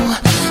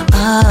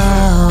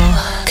 oh,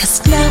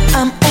 cause now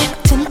I'm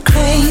acting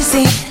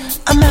crazy.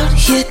 I'm out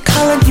here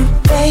calling you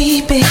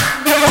baby.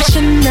 I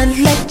shouldn't have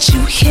let you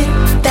hit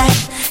that,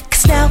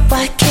 cause now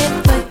I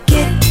can't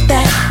forget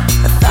that.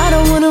 I thought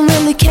I wouldn't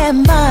really care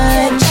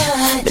much,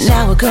 but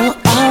now I go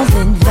all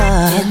in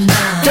love.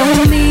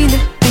 Don't mean to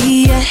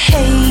be a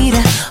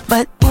hater,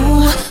 but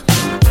ooh,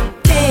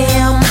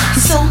 damn,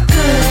 he's so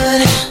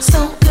good,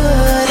 so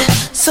good,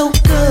 so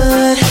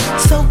good,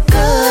 so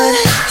good.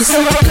 He's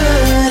so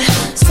good,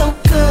 so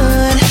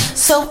good,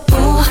 so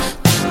ooh,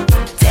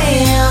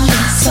 damn,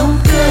 he's so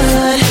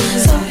good,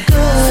 so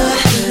good,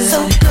 so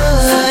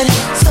good,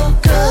 so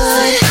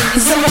good.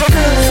 He's so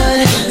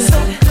good, so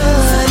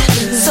good,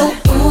 so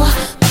ooh,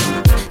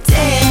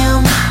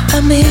 damn. I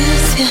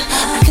miss you,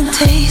 I can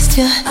taste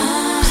you.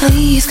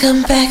 Please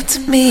come back to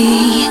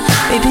me,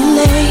 baby,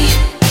 lay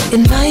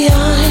in my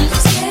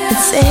arms and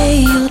say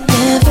you'll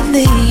never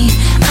leave.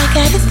 I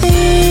got a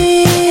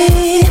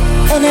thing,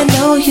 and I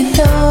know you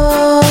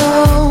know.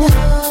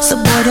 So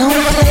boy,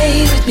 don't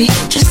play with me,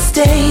 just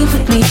stay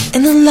with me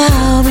and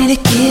allow me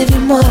to give you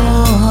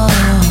more.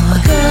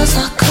 Girls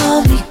all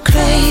call me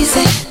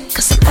crazy,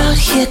 cause I'm out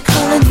here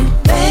calling you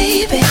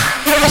baby.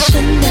 I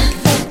shouldn't have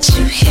let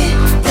you hit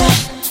that,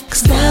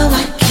 cause now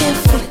I can't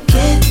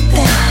forget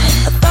that.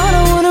 I thought I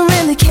wouldn't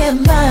really care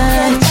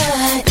much,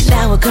 but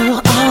now I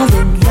go all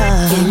in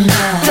love.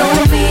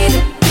 Don't mean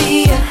to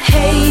be a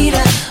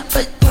hater,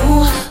 but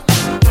ooh,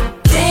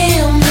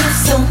 damn, it's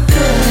so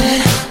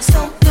good,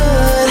 so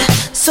good,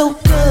 so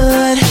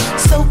good,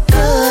 so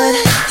good.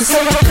 It's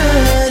so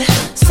good,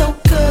 so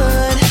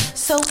good,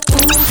 so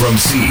ooh. From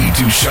sea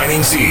to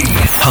shining sea,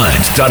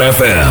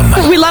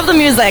 Hunt.fm. We love the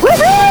music.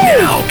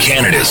 Now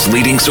Canada's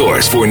leading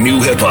source for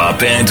new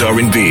hip-hop and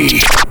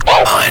R&B.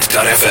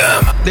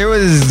 Hunt.fm. There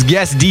was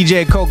guest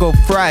DJ Coco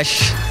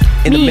Fresh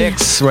in the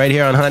mix right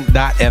here on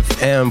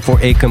Hunt.fm. For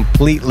a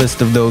complete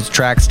list of those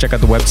tracks, check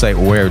out the website.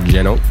 Where,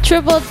 Jeno?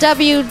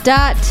 www.hunt.fm.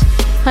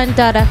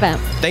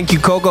 Thank you,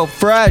 Coco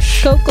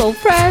Fresh. Coco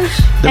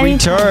Fresh. The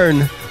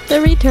return.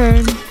 The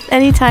return.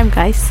 Anytime,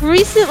 guys.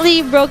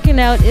 Recently broken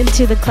out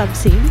into the club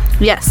scene.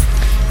 Yes.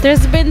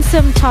 There's been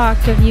some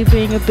talk of you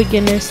being a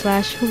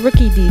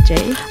beginner/rookie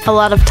DJ. A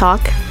lot of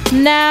talk.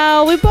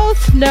 Now, we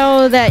both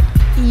know that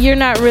you're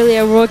not really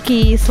a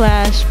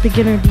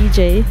rookie/beginner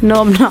DJ.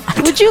 No, I'm not.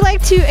 Would you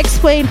like to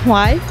explain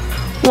why?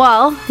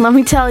 Well, let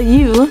me tell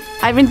you.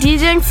 I've been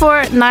DJing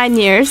for 9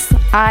 years.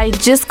 I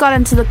just got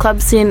into the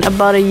club scene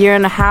about 1.5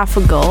 years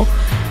ago.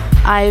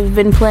 I've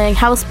been playing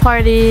house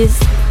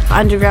parties,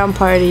 underground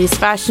parties,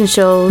 fashion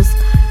shows,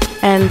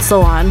 and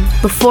so on.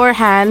 Before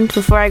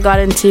I got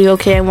into,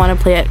 okay, I want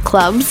to play at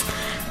clubs.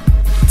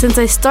 Since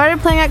I started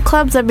playing at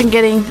clubs, I've been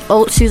getting,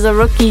 oh, she's a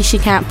rookie, she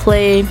can't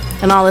play,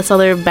 and all this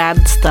other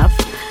bad stuff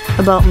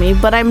about me.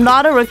 But I'm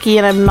not a rookie,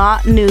 and I'm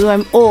not new.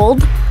 I'm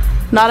old.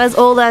 Not as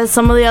old as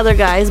some of the other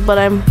guys, but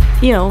I'm,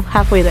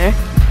 halfway there.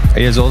 Are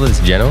you as old as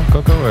Jeno,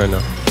 Coco, or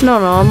no? No,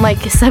 I'm like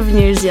 7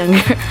 years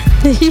younger.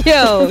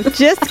 Yo,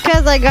 just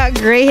because I got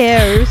gray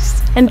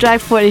hairs. And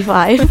drive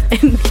 45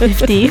 and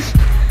 50.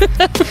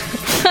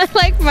 I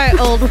like my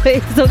old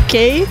ways,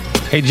 okay?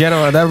 Hey,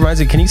 Jeno, that reminds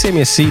me, can you save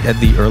me a seat at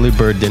the early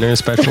bird dinner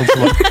special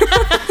tomorrow?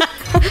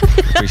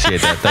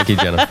 Appreciate that. Thank you,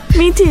 Jeno.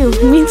 Me too.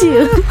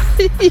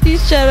 You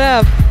shut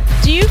up.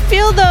 Do you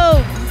feel,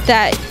 though,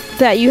 that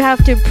you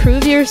have to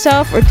prove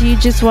yourself, or do you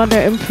just want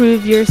to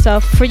improve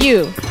yourself for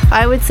you?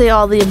 I would say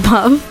all the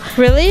above.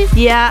 Really?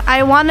 Yeah,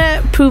 I want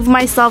to prove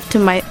myself to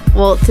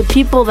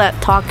people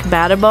that talk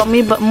bad about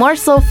me, but more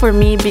so for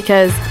me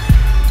because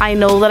I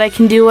know that I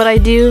can do what I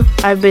do.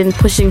 I've been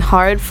pushing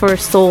hard for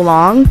so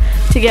long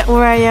to get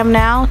where I am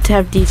now, to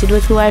have DJed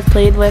with who I've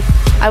played with.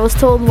 I was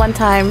told one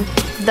time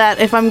that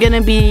if I'm going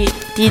to be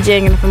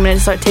DJing and if I'm going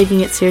to start taking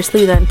it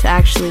seriously, then to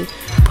actually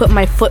put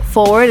my foot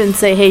forward and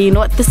say, hey, you know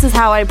what, this is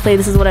how I play,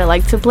 this is what I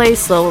like to play,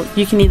 so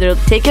you can either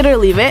take it or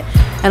leave it,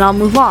 and I'll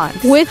move on.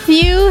 With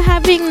you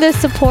having the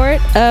support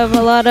of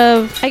a lot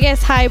of, I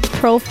guess,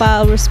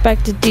 high-profile,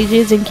 respected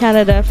DJs in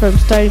Canada, from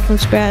starting from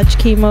scratch,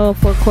 Chemo,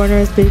 Four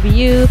Corners, Baby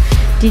U,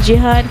 DJ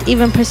Hunt,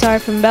 even Prasar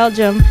from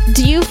Belgium,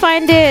 do you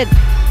find it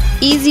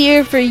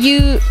easier for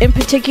you in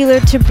particular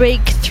to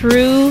break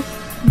through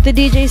the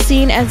DJ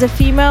scene as a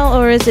female,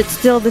 or is it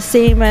still the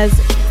same as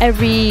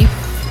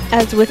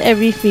with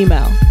every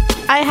female?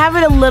 I have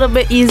it a little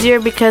bit easier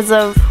because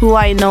of who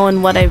I know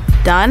and what I've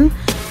done,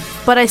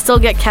 but I still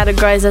get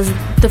categorized as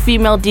the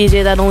female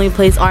DJ that only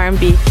plays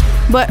R&B.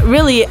 But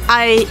really,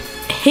 I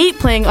hate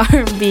playing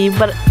R&B,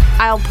 but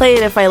I'll play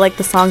it if I like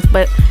the songs,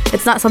 but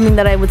it's not something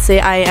that I would say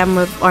I am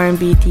an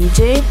R&B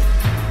DJ,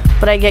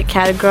 but I get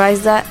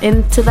categorized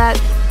into that,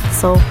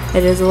 so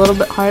it is a little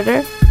bit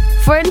harder.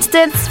 For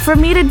instance, for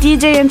me to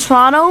DJ in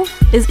Toronto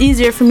is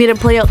easier for me to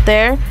play out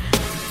there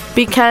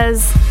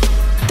because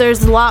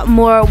there's a lot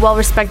more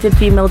well-respected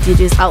female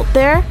DJs out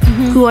there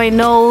who I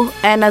know,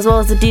 and as well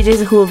as the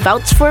DJs who have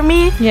vouched for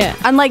me. Yeah.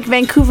 Unlike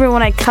Vancouver,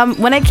 when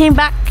I came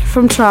back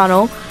from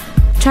Toronto,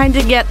 trying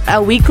to get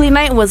a weekly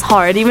night was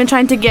hard. Even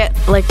trying to get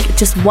like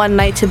just one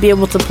night to be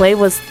able to play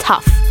was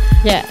tough.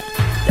 Yeah.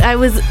 I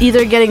was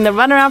either getting the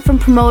runaround from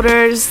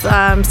promoters,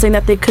 saying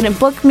that they couldn't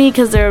book me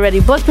because they're already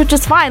booked, which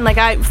is fine.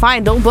 Like,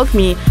 fine, don't book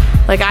me.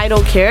 Like, I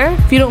don't care.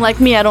 If you don't like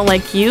me, I don't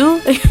like you.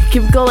 You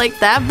can go like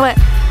that, but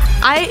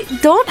I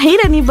don't hate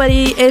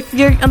anybody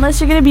unless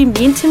you're gonna be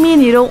mean to me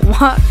and you don't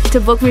want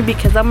to book me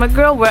because I'm a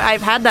girl, where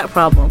I've had that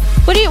problem.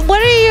 What do you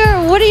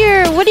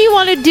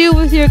want to do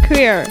with your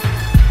career?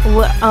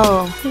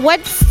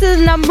 What's the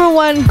number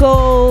one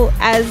goal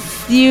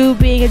as you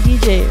being a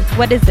DJ?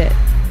 What is it?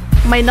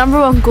 My number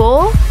one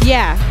goal?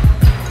 Yeah.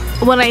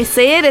 When I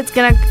say it,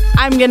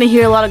 I'm gonna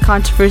hear a lot of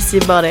controversy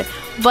about it.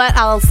 But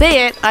I'll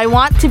say it, I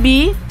want to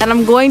be, and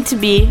I'm going to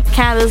be,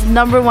 Canada's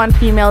number one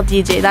female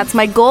DJ. That's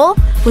my goal.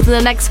 Within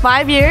the next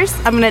 5 years,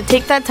 I'm going to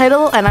take that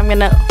title and I'm going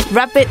to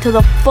rep it to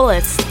the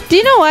fullest. Do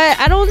you know what?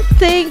 I don't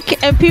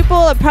think, and people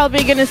are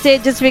probably going to say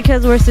it just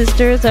because we're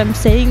sisters, I'm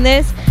saying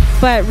this,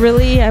 but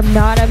really I'm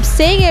not. I'm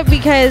saying it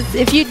because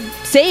if you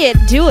say it,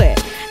 do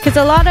it. Because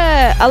a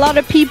lot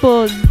of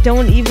people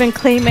don't even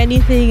claim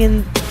anything,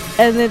 and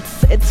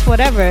it's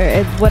whatever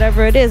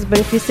it is. But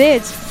if you say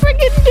it,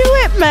 friggin' do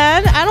it,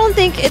 man. I don't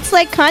think it's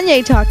like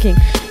Kanye talking.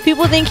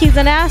 People think he's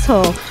an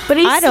asshole, but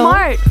he's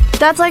smart.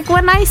 That's like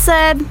when I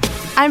said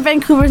I'm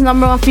Vancouver's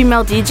number one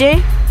female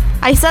DJ.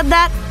 I said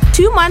that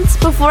 2 months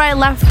before I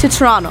left to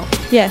Toronto.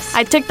 Yes.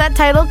 I took that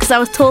title because I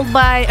was told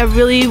by a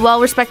really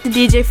well-respected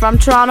DJ from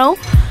Toronto.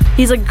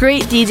 He's a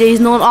great DJ.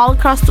 He's known all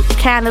across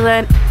Canada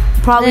and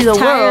probably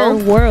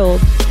the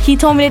world. He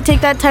told me to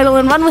take that title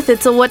and run with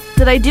it. So what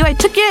did I do? I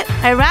took it,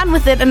 I ran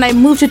with it, and I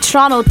moved to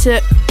Toronto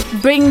to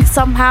bring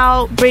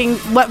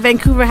what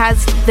Vancouver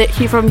has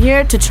from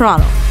here to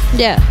Toronto.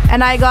 Yeah.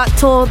 And I got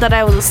told that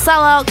I was a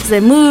sellout because I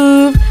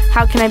moved.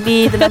 How can I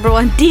be the number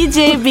one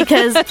DJ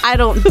because I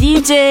don't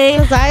DJ?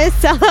 Was I a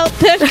sellout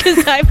then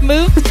because I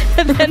moved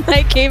and then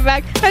I came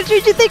back? How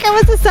did you think I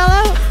was a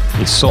sellout?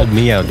 You sold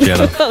me out,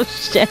 Jenna. Oh,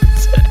 shit.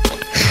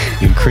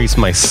 You increased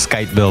my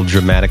Skype bill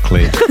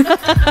dramatically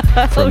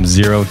from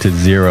 0 to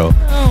 0.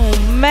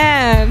 Oh,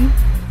 man.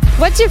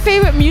 What's your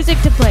favorite music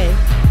to play?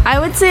 I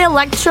would say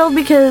electro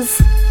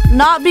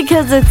not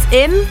because it's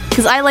in,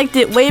 because I liked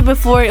it way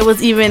before it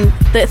was even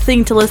the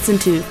thing to listen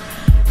to.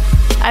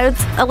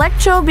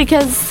 Electro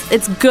because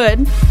it's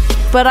good,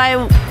 but I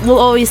will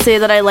always say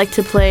that I like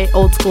to play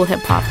old school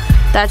hip hop.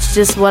 That's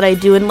just what I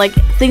do, and like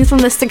things from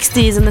the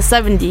 60s and the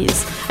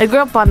 70s. I grew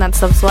up on that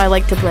stuff, so I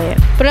like to play it.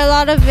 But a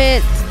lot of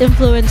it's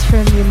influenced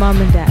from your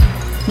mom and dad,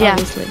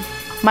 obviously.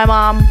 My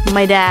mom,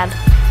 my dad,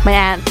 my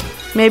aunt,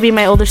 maybe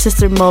my older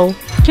sister Mo.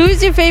 Who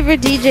is your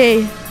favorite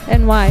DJ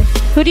and why?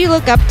 Who do you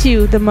look up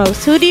to the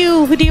most? Who do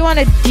you want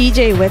to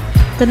DJ with?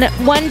 The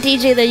one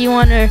DJ that you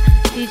want to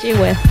DJ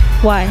with.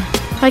 Why?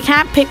 I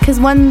can't pick because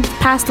one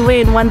passed away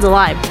and one's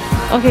alive.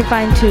 Okay,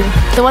 fine, too.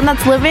 The one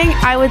that's living,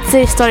 I would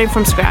say starting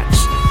from scratch.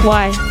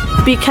 Why?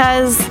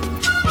 Because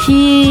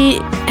he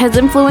has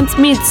influenced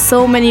me in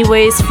so many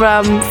ways,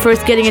 from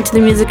first getting into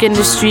the music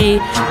industry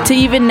to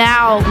even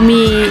now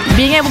me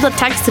being able to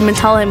text him and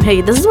tell him,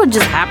 hey, this is what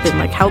just happened,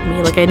 like help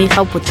me, like I need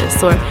help with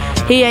this, or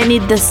hey, I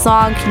need this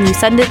song, can you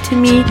send it to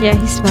me? Yeah,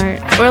 he's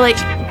smart. Or like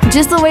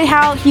just the way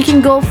how he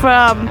can go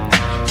from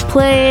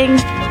playing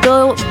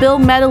Bill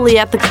Medley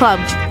at the club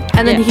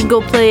and then he can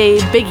go play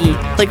Biggie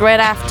like right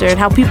after, and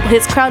how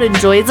his crowd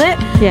enjoys it.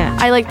 Yeah,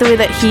 I like the way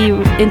that he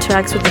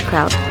interacts with the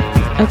crowd.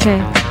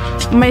 Okay.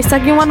 My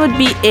second one would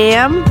be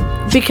AM,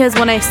 because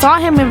when I saw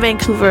him in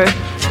Vancouver,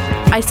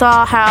 I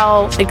saw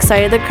how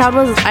excited the crowd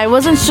was. I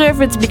wasn't sure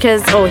if it's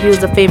because, he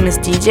was a famous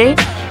DJ,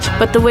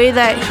 but the way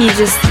that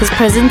his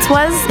presence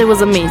was, it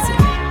was amazing.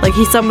 Like,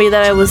 he's somebody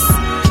that I was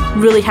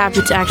really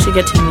happy to actually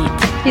get to meet.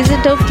 He's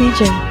a dope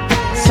DJ.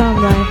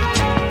 Sound live.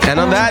 And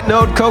on that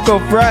note, Coco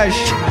Fresh.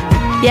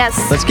 Yes.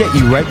 Let's get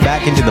you right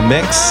back into the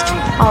mix.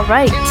 All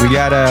right. We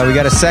got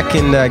a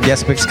second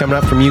guest mix coming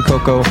up from you,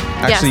 Coco.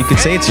 Actually, you could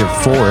say it's your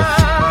fourth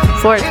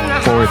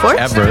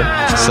ever.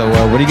 So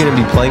what are you going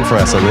to be playing for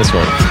us on this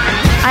one?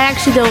 I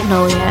actually don't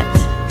know yet.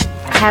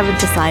 I haven't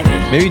decided.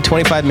 Maybe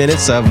 25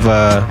 minutes of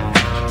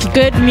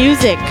good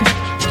music.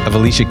 Of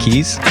Alicia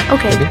Keys.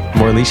 Okay. Maybe?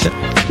 More Alicia?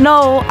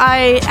 No,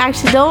 I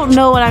actually don't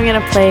know what I'm going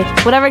to play.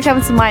 Whatever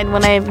comes to mind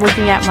when I'm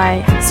looking at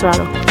my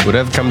Serato.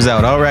 Whatever comes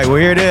out. All right, well,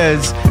 here it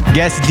is.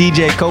 Guest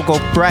DJ Coco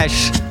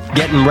Fresh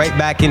getting right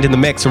back into the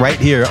mix right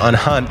here on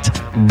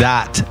Hunt.fm.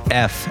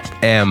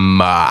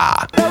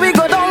 Here we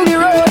go down the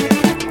road.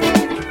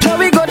 Here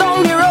we go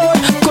down the road.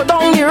 Go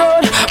down the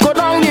road. Go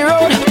down the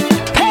road.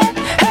 Hey,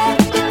 hey.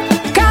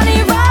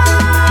 Carnival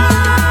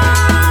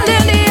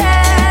in the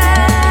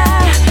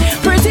air.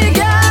 Pretty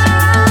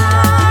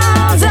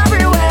girls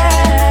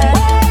everywhere.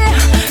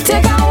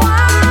 Take a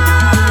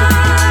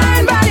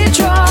wine by the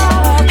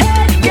truck.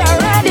 Hey, get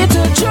ready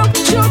to choke,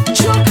 choke,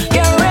 choke.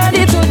 Get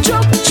ready to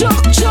choke,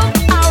 choke, choke.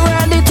 I'm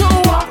ready to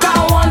walk. I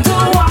want to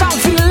walk. I'm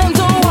feeling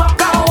to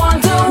walk. I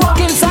want to walk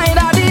inside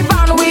of the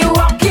van. We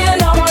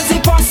walking up. Once the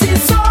pussy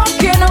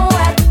soaking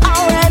wet.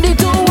 I'm ready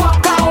to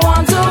walk. I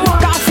want to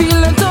walk. I'm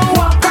feeling to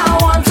walk. I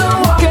want to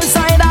walk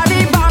inside of the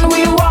van.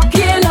 We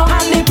walking up.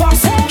 And the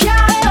pussy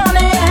can't turn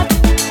it yet.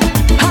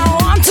 I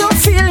want to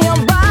feel your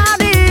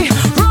body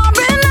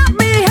rubbing up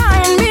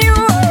behind me.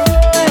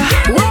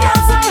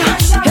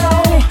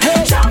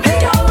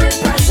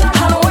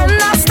 And when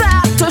I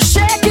start to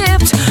shake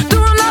it, do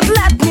not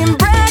let me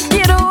break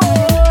it.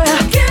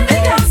 Give me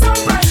some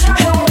pressure.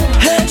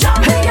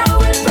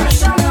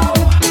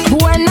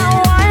 When I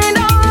wind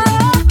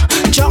up,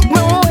 chuck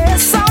me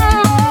waist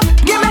some.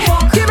 Give me,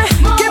 give me,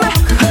 give me.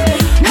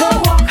 No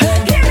walk,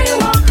 give me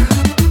walk.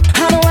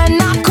 And when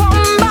I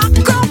come back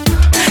up,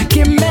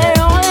 give me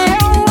all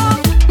your walk.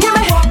 Give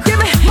me, give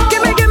me,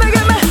 give me, give me,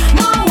 give me.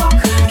 More walk,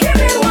 give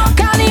me walk.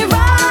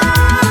 Carnival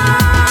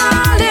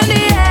in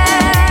the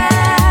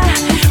air.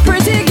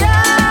 Pretty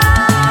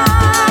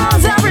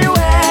girls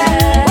everywhere.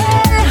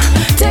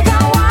 Take a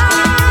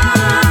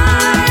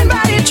wine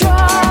by the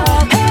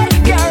truck. Hey,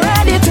 get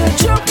ready to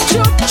choke,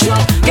 choke,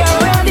 choke. Get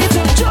ready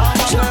to choke,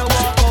 choke.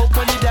 Walk out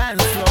on the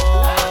dance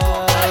floor.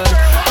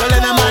 Well,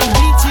 then a man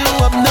beat you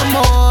up no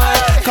more.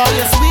 Call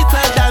you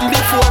sweeter than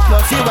before.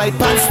 Plus your white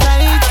pants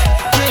tight.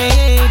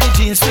 Yeah, the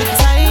jeans fit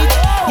tight.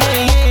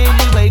 Yeah,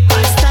 the white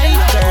pants tight,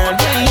 girl.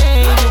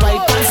 Yeah, the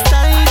white pants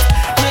tight.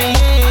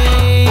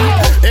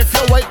 Yeah. If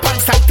your white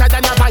pants tighter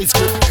than a vice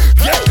grip,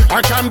 yeah,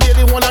 I can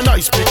barely want a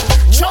nice pick.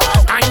 Sure,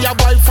 and your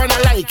boyfriend I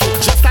like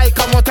it. Just like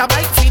a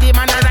motorbike, feed him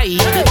and I ride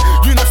it.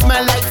 You know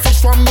smell like fish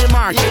from the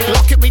market.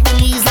 Lock it with the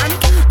knees and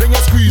then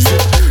you squeeze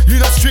it. You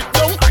know strip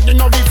down and you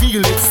know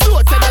reveal it.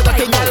 So tell her that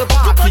thing I'll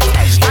pop it.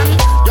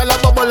 And you'll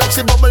bubble like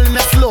she bubble in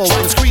the flow.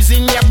 And squeeze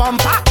in your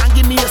bumper and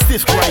give me a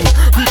stiff grind.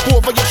 Whip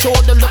over your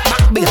shoulder, look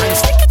back behind.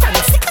 Stick it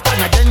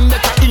and then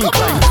make a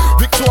incline.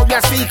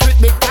 Victoria's Secret,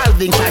 big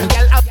Calvin Klein.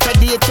 Girl up to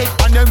date it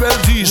on the real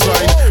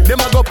design. Them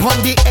a go pon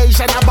the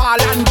Asian a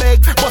ball and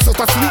beg. Bust out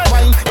a sweet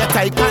wine, your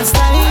tight pants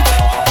tight.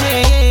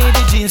 Yeah,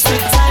 the jeans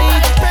fit tight.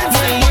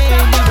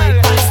 Yeah, the white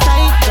pants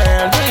tight,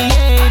 girl.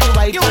 Yeah, the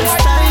white pants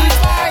tight.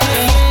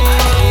 Yeah.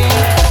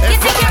 If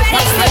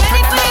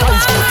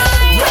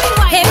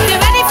you're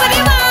ready for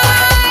the wine, if you're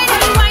ready for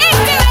the wine, if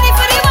you're ready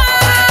for the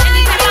wine,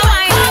 anytime you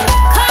wine,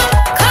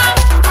 come.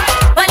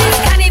 Well, it's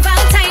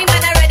carnival time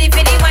and I'm ready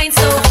for the wine,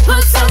 so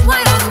put some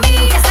wine on me.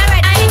 Yes, I'm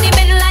ready. I'm in the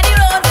middle of the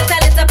road with a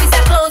little piece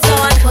of clothes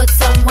on. Put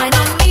some wine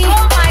on me.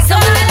 Oh my God. So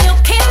I'm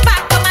looking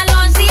back on my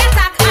launch the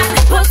attack and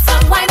put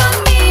some wine on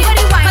me.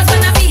 'Cause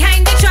when I'm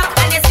behind the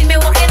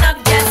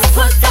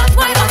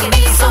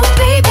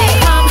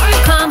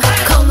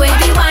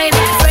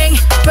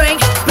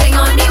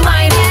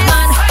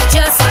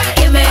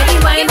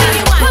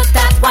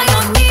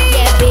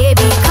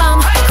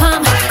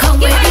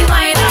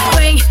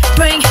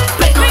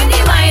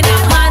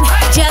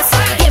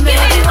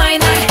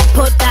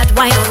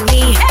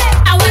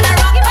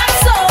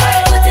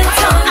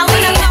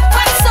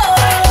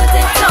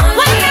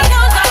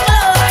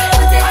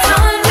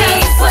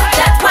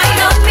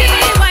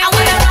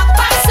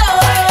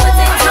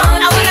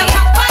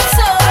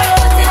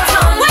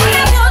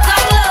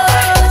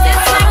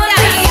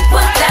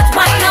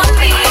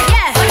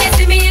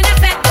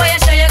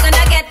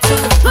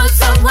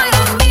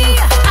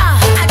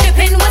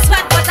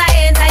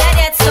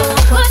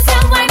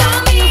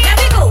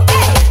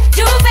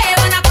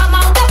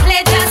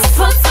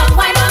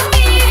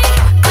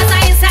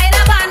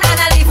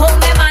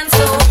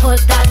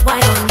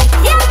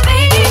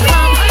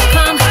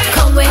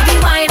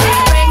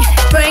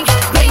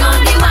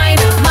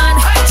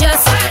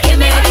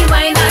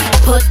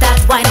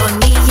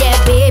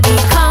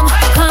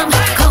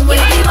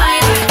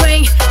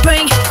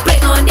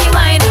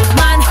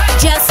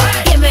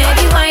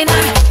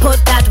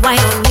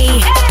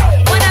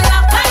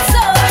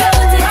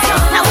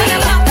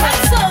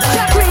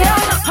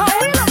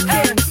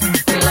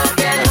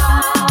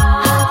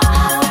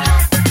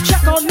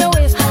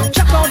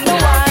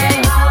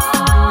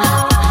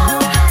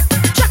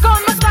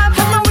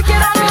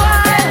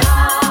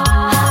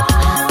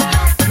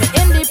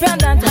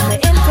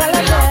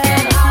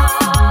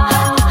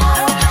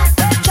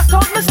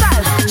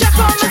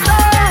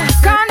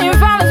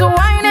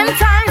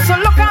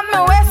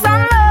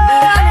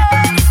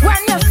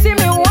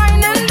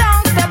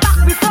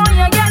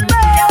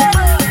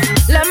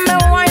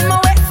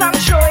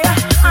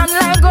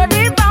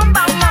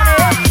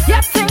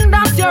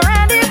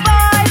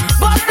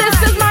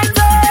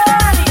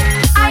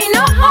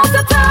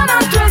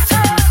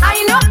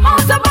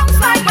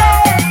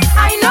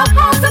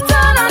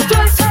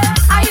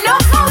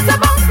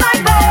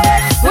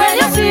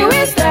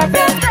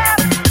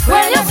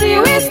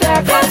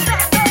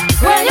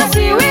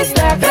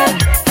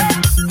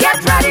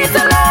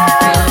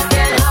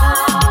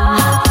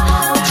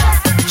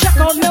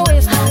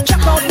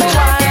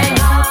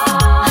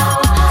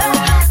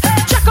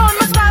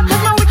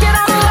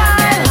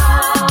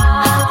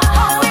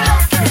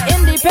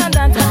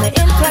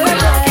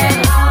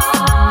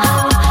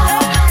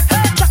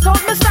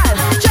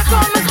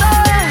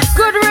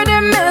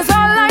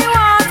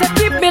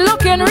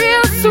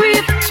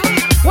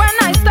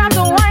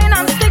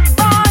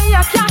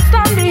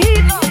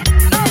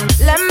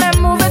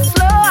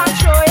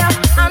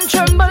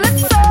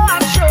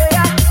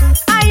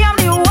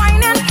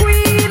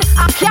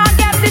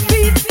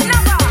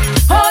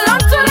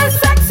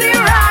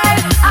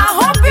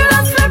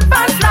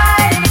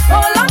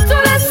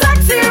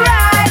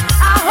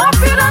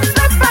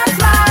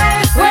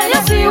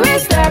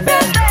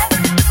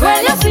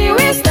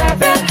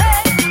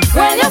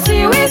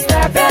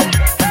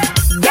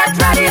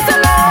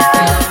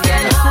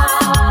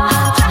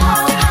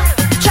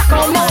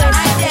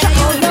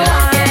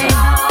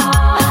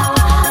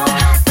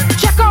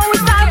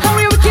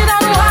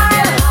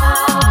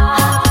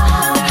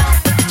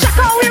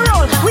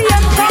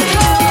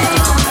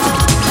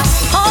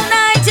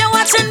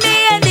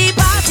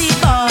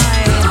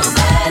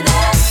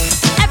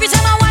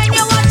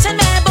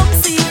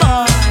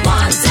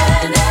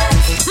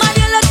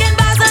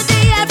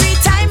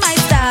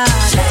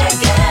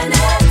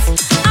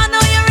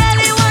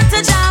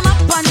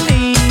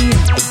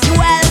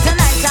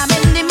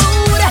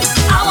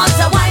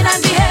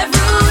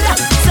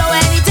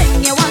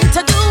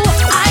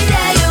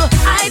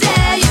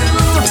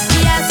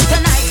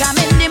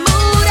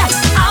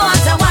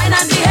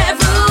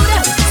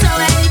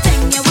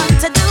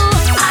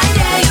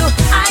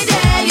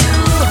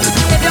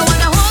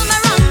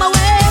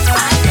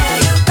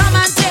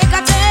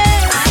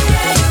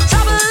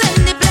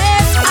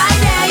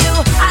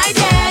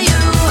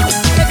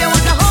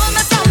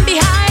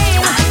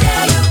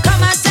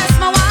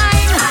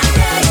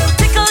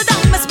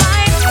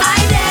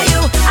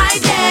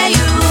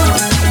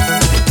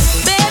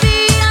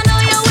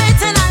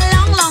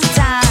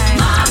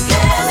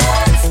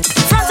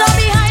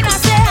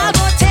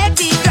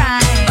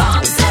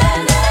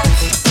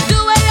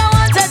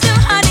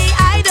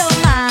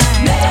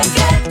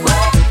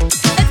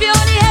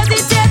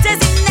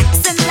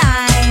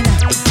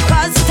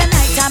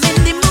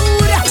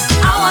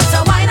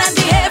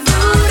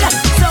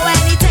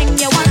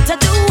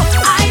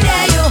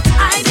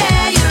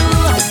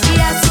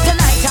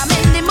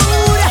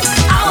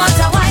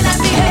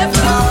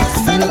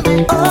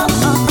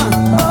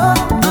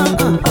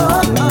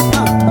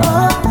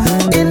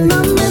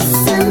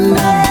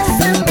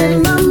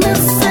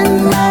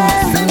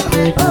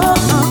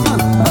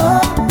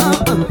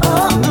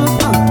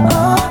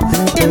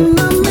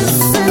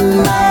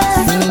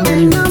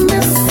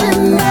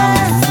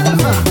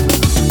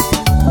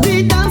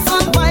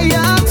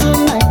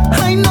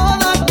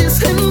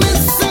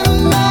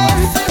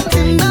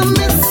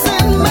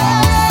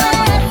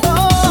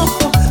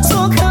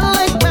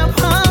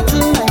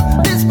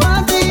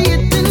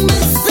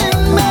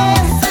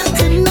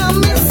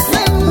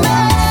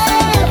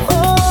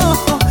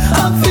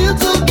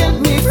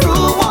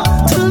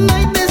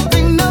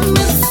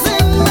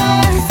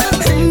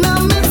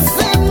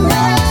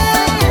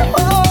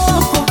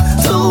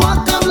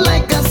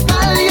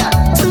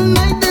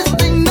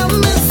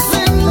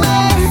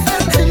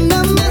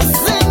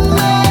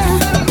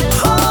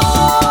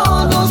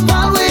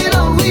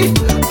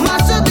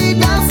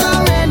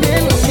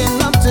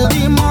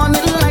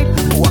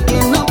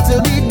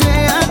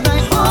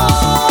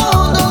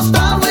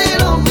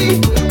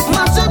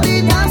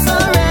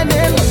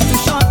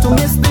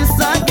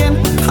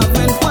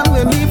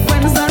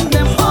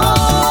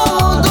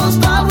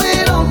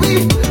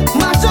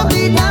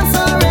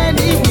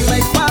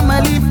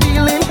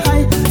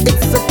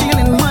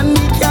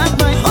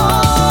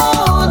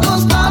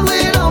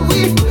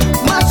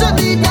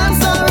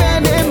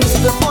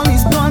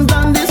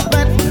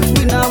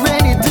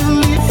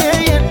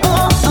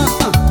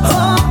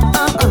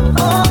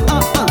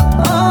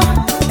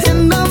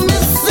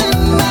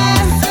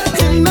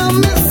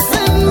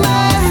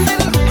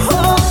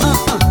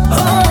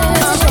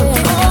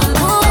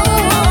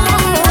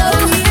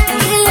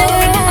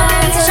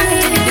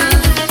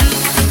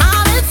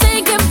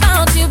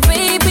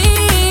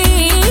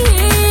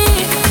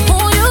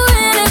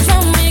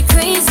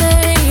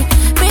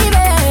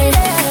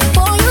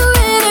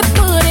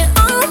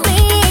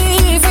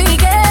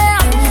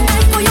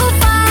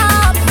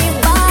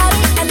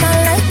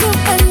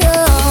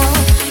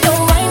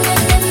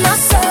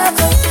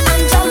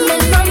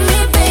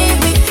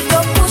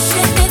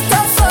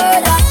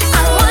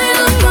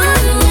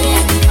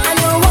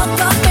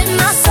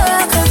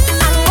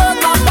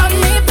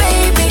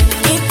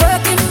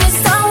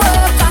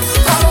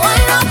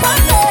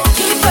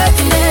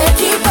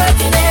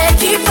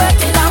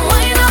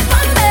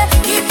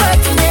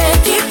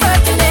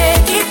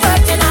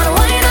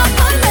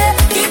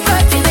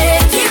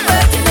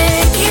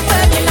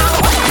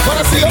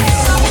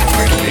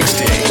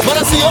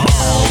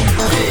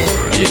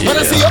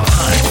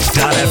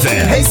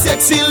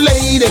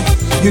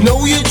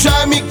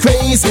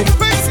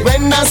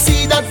when I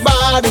see that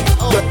body,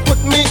 you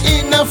put me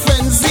in a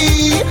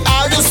frenzy.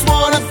 I just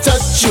wanna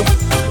touch you,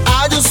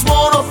 I just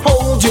wanna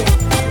hold you,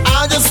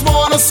 I just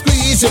wanna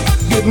squeeze you.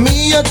 Give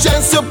me a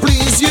chance to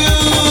please you.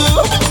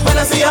 When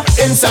I see you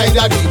inside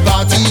of the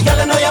party,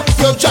 girl, I know you,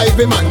 you're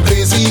driving man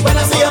crazy. When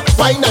I see you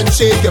wine and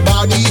shake your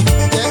body,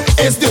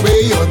 it's the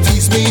way you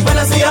tease me. When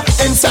I see you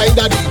inside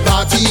of the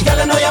party,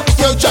 girl, I know you,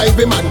 you're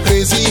driving man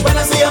crazy. When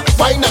I see you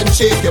wine and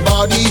shake your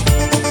body,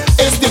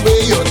 it's the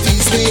way you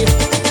tease me.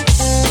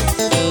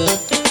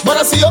 When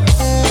I see you,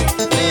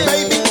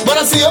 baby, when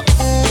I see you,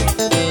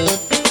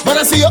 when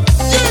I see you,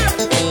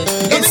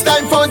 it's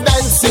time for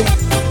dancing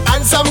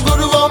and some good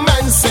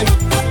romancing.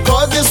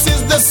 Cause this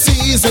is the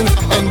season,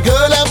 and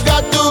girl, I've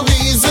got the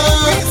reason.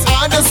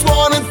 I just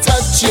wanna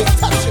touch you,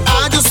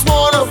 I just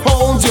wanna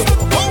hold you,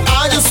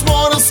 I just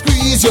wanna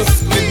squeeze you.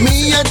 Give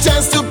me a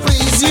chance to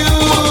please you.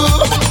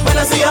 When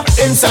I see you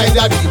inside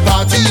of the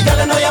party, girl,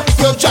 I know you,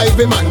 you're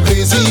driving man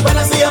crazy. When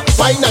I see you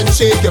wine and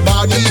shake your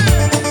body,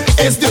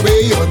 it's the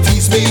way you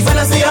tease me. When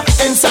I see you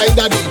inside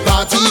of the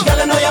party, girl,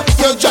 I know you,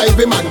 you're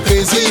driving man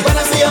crazy. When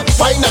I see you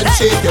wine and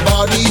shake your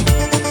body,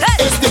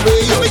 it's the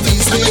way you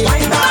tease me.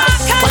 Wine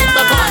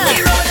back on the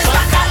road is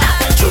bacchanal,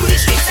 through the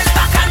streets is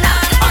bacchanal,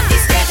 on the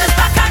stage is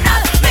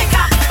bacchanal, make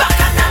up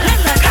bacchanal,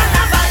 the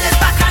carnival is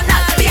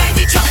bacchanal, behind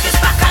the truck is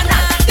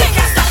bacchanal, they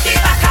can't stop the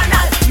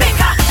bacchanal, make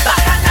up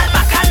bacchanal,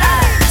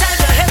 bacchanal. Time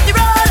to hit the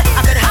road,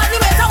 I could hardly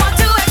wait, I want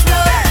to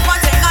explode. One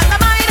thing on my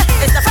mind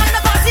is to find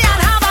the party and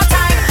have a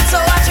time. So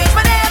I changed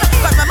my name,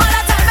 cause my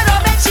mother told me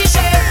don't make she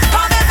shame.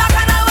 Call me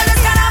bacchanal when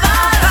it's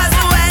carnival. Cause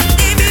when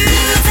the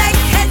music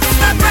hits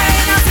the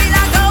brain, I feel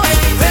like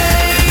going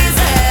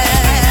crazy.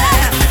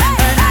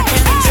 And I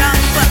can jump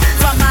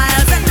for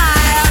miles and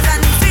miles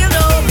and feel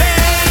no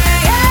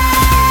pain.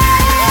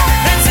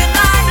 It's in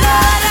my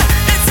blood,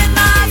 it's in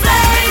my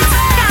veins.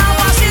 Can't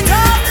wash it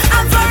off,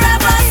 I'm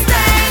forever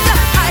stained.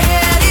 I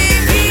hear the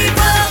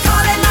people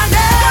calling my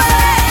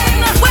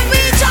name. When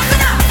we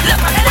jumping up, look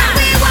back at that.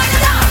 We wind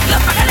it up,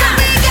 look back at that.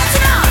 We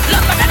getting up,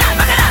 look back at that,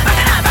 back at that, back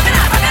at that, back at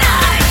that, back at that.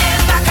 I'm in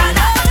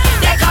bacchanal,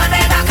 they call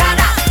me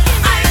bacchanal.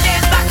 I'm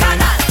in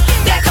bacchanal,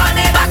 they call me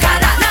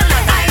bacchanal. I'm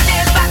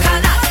in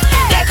bacchanal,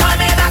 they call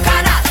me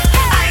bacchanal.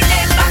 I'm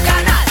in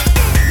bacchanal.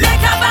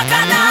 Make a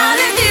bacchanal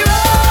in the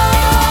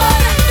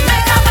road,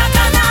 make a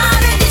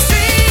bacchanal in the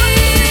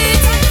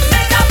street,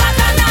 make a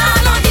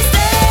bacchanal on the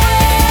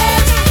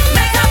stage,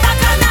 make a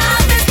bacchanal,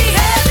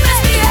 misbehave,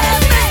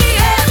 misbehave,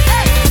 misbehave.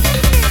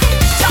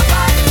 Jump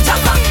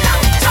up now,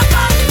 jump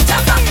up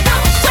now,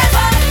 wave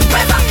up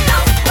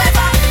now,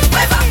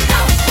 wave up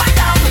now,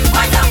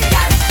 wind down,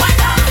 yeah,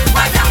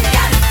 wind down,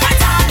 yeah,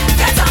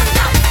 get on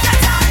now,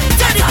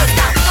 turn it up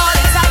now. All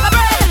inside my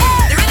brain,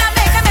 the rhythm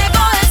making me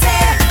go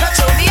insane. Don't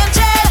throw me in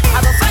jail, I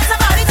will find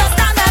somebody to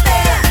stand up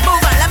there.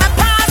 Move on, let me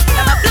pass,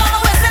 let me blow my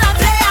whistle and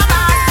play a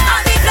man. I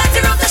need plenty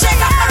room to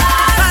shake up my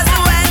ass. Cause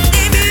when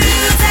the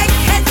music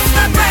hits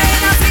the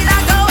brain, I feel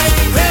like going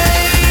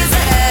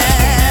crazy.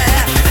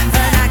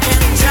 And I can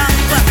jump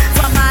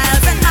for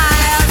miles and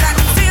miles and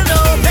feel no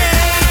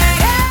pain.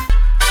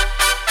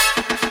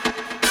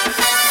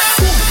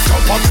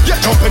 Jump up, get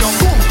jumping up,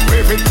 boom,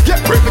 wave it, get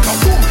brave it up,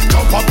 boom.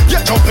 Jump up,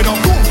 get jumping up,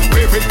 boom,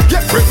 wave it,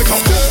 get brave it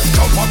up, boom.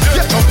 Jump up,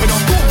 get jumping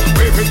up, boom,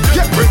 wave it,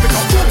 get brave it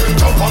up, boom.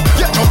 Jump up,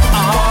 get jumping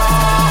up.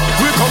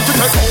 We come to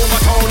take over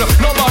town,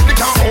 nobody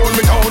can hold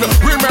me down.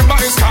 Remember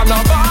it's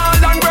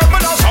carnival and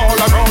rebels all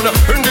around.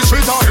 In the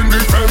streets or in the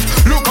fence,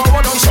 look how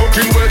I'm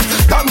soaking wet.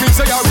 That means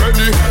they are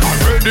ready, I'm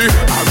ready,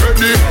 I'm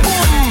ready.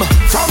 Boom,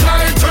 from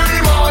night till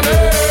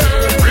morning,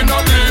 we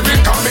not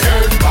leaving, cause me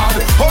head bad.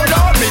 Hold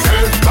on, me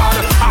head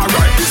bad.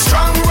 Alright, the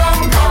strong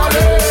rum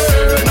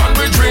calling, and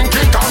we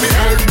drinking, cause me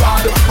head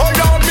bad. Hold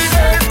on, me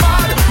head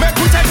bad. Make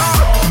we take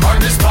off on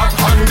the spot,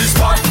 on the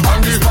spot,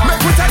 on the spot.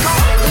 Make we take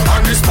off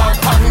on the spot,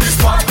 on the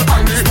spot,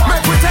 on the spot.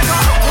 Make we take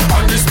off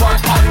on the spot,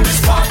 on the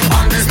spot,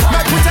 on the spot.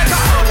 Make we take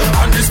off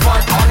on the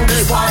spot, on the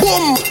spot.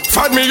 Boom!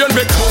 5 million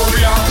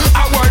Victoria,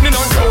 I'm whining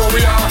on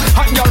Gloria.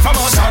 And girl from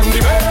a Sandy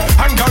Bay,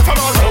 and girl from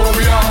a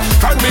Gloria.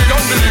 5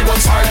 million the lead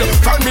one side,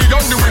 5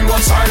 million the win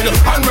one side.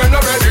 And when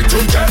I'm ready to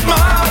get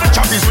mad,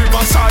 chop is with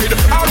one side.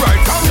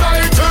 Alright, from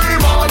night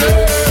till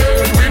morning,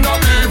 we not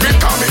leaving,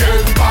 cause me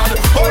head bad.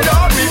 Hold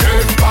on, me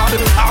head bad.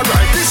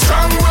 Alright, the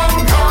strong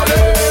rum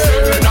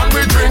calling, and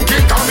we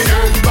drinking, cause me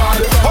head bad.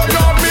 Hold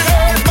on, me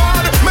head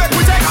bad. Make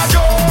we take a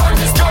joke.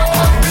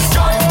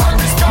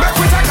 Make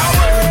we take a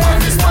way.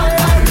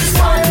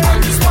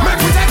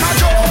 Make we take a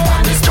joke.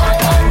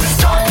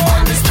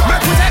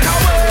 Make we take a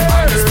way.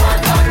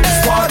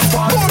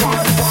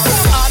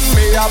 And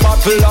me a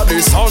bottle of the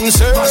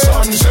sunset.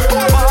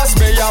 Pass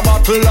me a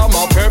bottle of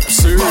my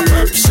Pepsi.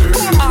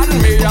 And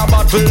me a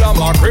bottle of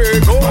my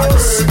Coco.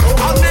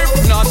 And if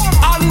not,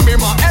 and me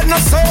my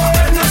Hennessy.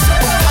 And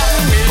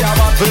me a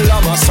bottle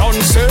of my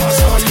sunset.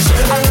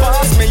 And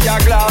pass me a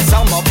glass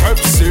of my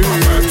Pepsi.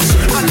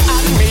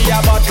 And me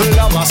a bottle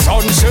of my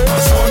sunset.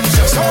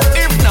 So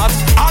if not,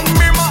 and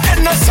me my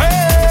Hennessy.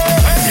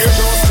 You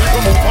just take a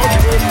move out the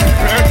way.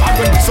 Play back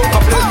when it's so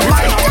complete.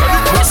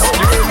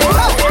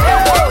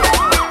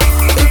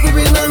 If we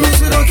win and lose,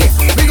 we don't care.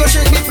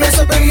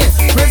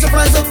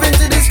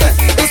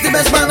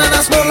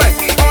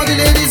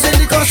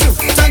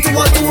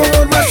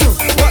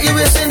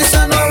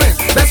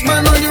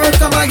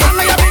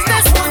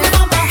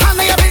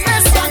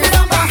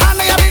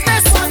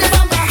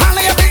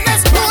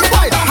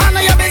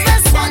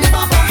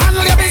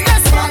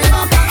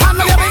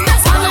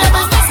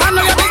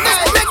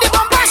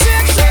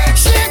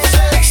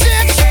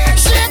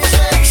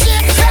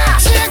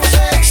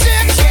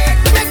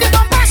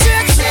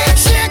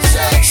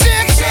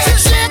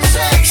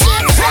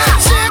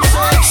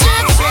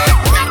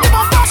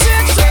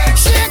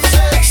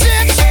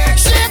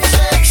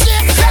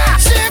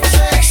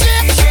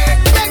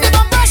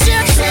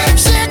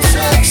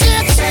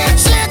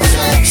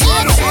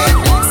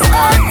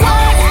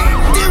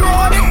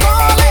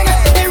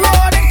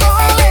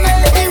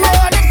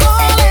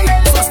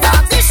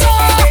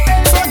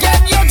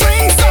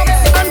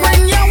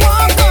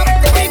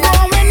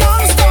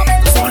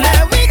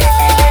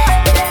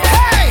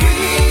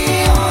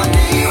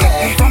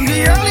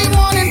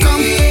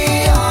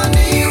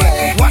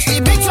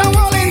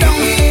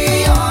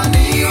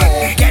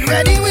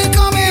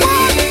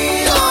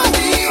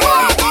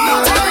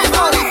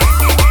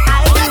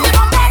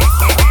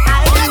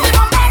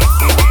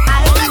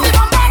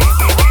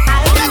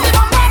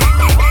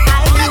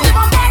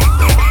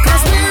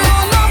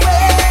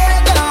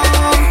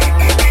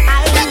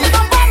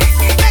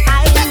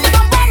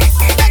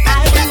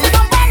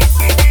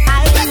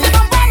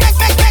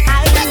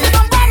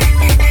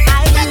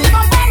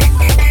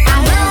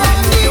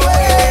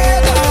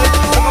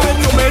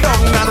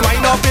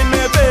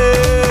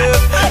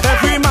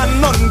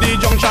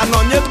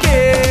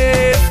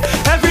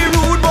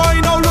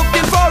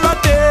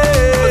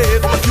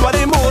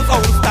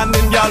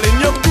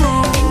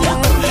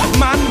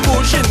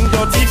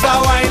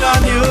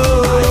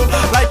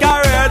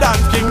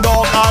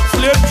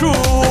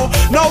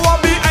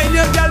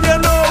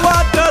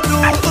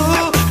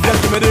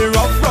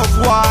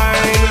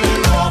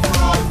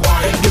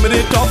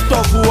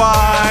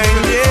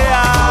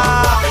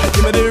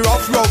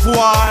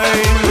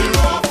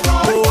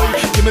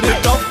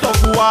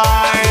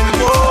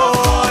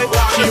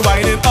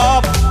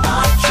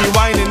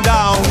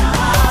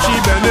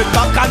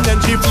 and then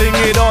she fling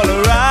it all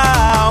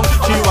around.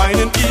 She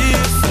whining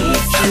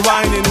east, she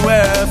whining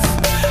west.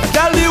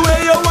 Girl, the way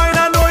you whine,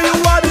 I know you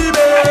are the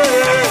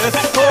best.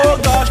 Oh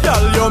gosh,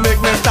 girl, you make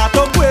me start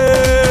to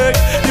quake.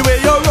 The way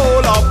you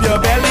roll up your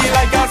belly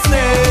like a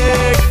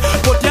snake.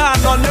 Put your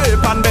hand on the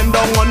hip and bend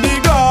down on the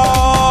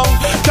ground.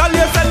 Girl,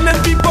 you're sending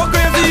people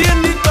crazy in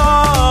the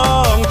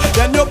tongue.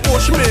 Then you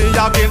push me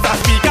against a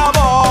speaker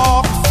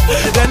box.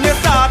 Then you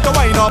start to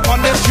wind up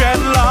on this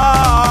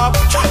dreadlock.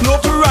 No,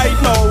 for right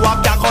now I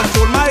can't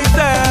control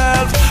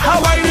myself.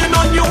 I'm whining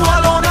on you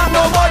alone and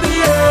nobody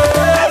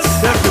else.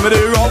 Just give me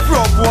the rough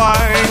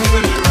wine.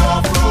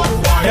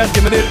 Just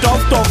give me the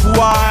tough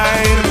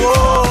wine.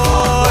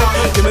 Whoa.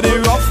 Give me the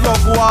rough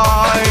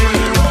wine.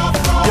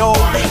 Yo,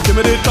 give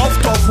me the tough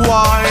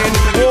wine.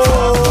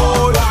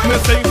 Whoa. Me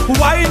sing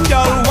wine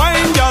girl,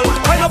 wine girl.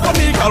 Wine up for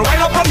me girl,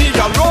 wine up for me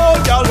girl. Roll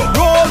girl,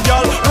 roll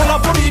girl. Roll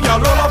up for me girl,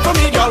 roll up for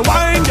me girl.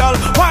 Wine girl,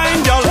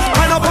 wine girl.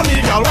 Wine up for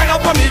me girl, wine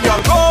up for me girl.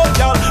 Roll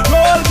girl,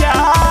 roll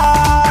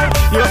girl.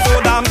 You're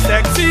so damn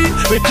sexy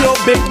with your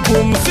big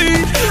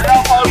boomsy.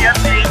 Love how you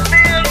take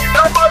me,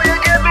 love how you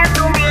give it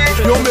to me.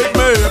 You make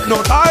me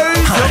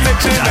hypnotize, you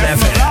make me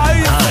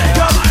mesmerize.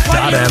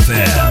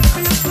 FM.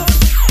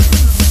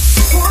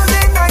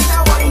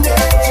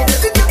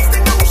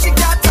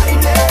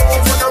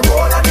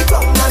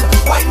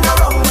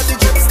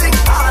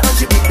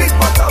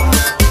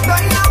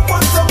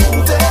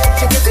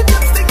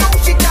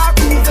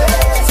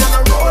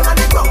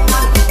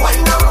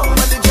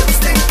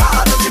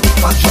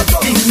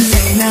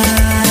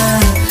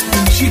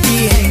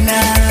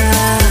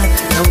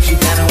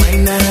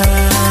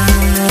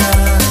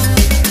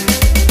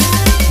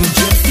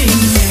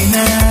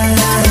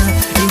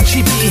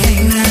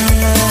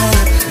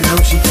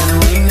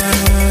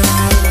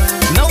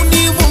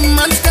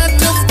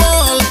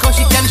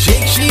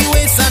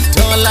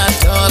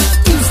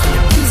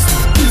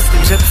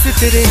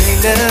 तेरे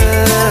नैना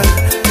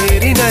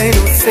तेरी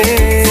नैनों से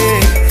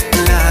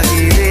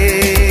लागे रे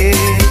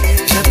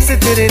जब से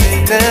तेरे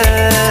नैना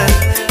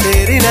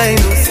तेरी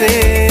नैनों से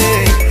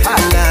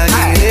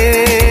लागे रे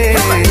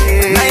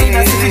Naina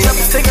see the jump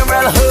sting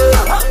around her.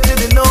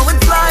 Didn't know when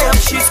fly up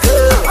she's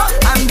good.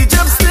 And the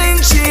jump sting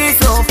she's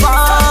so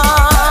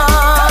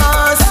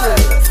fast.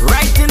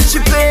 Right into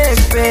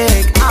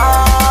big ah.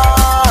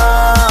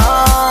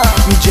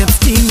 जब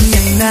sting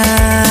Naina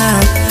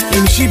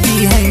and she be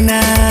Naina.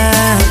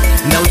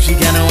 Now she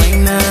gonna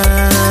wine now,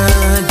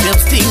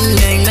 just sting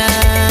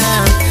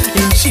now,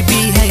 and she be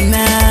high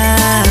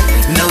now.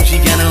 Now she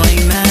gonna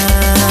wine now.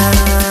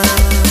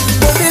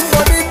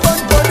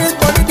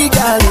 Body, the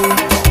girl,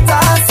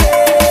 that's it.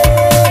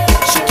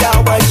 She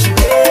can't why she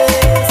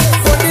is.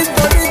 Body,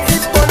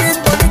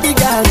 the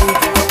girl,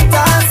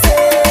 that's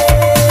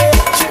it.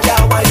 She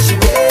can't why she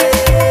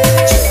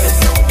is. Tripping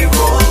on the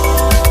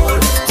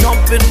road,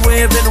 jumping,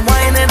 waving,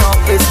 winding up.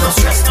 It's no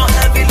stress, no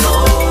heavy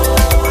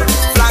load.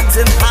 Flags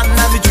in hand.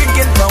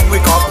 We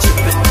got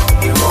tripping on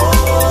the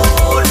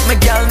road. My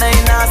girl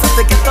Naina has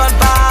to get on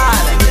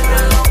bad.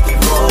 Living on the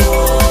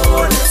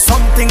road.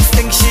 Some things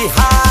think she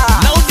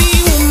hot. Now the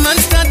woman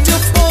start to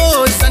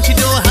pose and she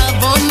don't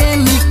have on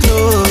any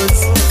clothes.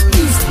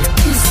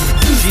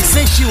 She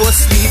said she was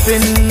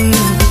sleeping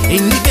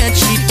in the bed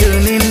she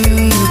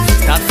turning.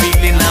 Start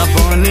feeling her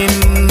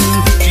burning.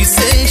 She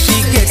said she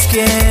gets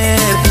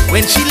scared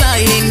when she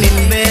lying in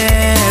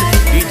bed.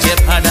 The Jep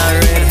had her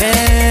red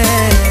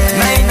hair.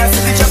 Naina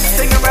see the jump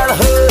sting around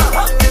her.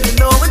 Didn't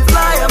know when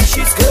fly up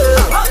she's good.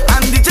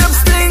 And the jump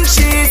sting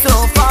she's so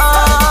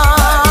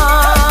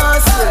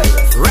fast.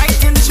 Right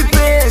into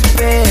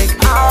big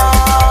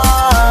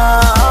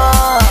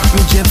ah.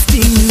 Jep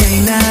sting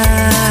Naina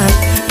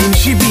and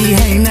she be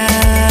Naina.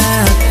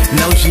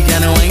 Now she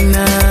gonna wine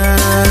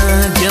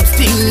now. Jep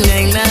sting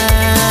Naina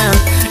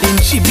and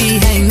she be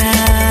Naina.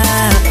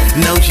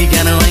 Now she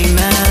gonna wine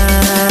now.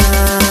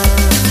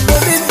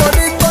 Body,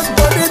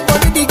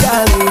 the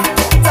girl.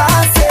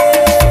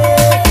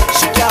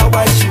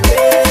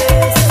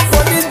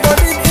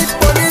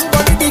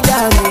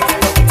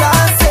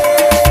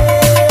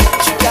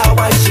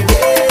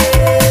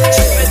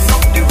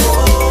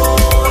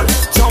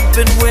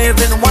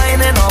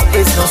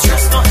 No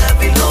stress, no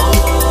heavy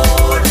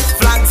load.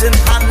 Flags in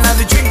hand and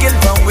we drinking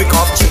rum. We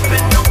got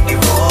tripping on the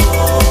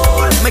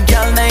road. My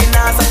girl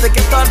Naina's have to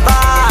get on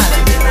bad.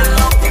 Living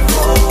on the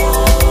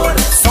road.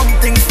 Some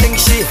things think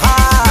she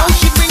hot. Now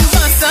she bring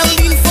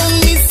Vaseline for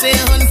me. Say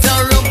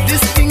hunter up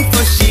this thing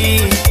for she.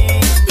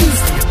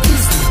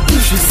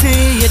 She say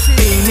it's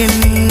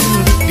paining.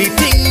 The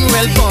thing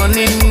well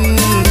burning.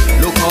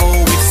 Look how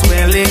it's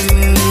swelling.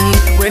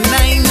 When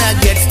Naina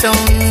gets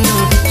down,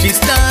 she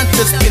start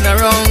to spin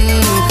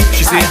around.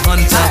 She say,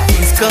 hunter,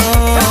 please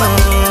come.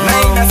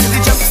 Naina see the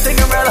jump sting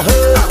around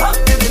her.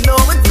 Didn't know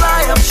when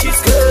fly up she's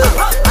good.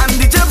 And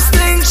the jump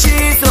sting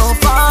she's so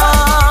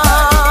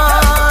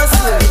fast.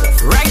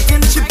 Right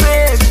into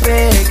big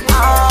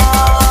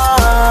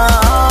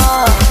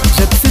ah.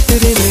 जब से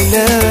तेरे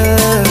नैना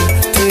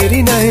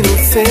तेरी नैनों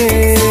से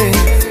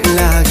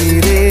लागे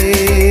रे.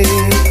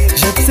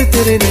 जब से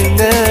तेरे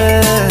नैना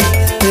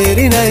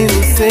तेरी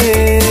नैनों से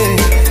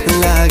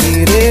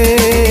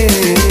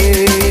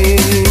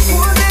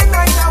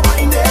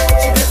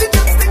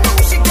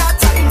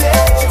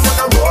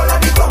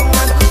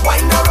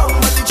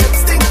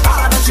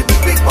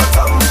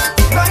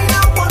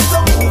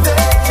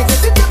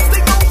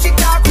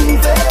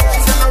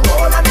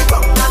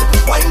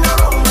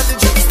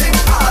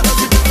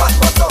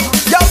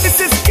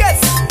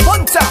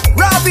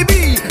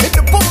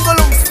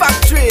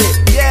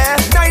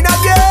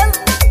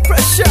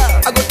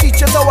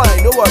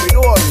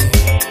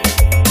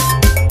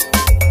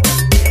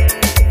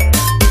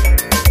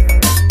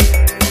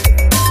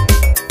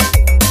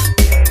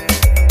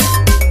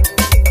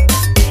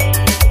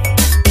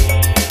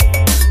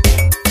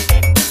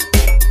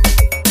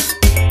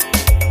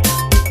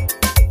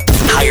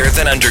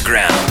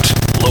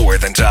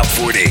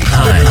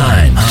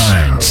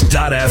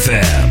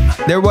Hunt.fm.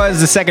 There was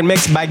the second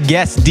mix by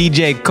guest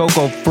DJ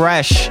Coco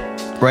Fresh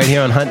right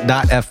here on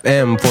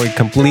Hunt.fm. For a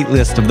complete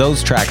list of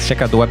those tracks,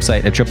 check out the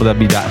website at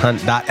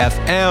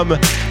www.hunt.fm.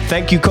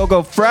 Thank you,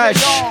 Coco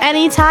Fresh.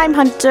 Anytime,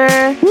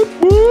 Hunter.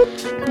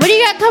 What do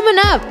you got coming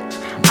up?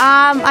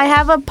 I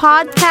have a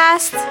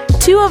podcast,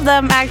 2 of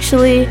them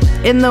actually,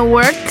 in the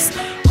works.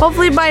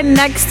 Hopefully by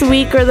next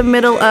week or the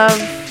middle of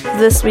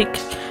this week.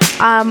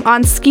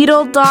 On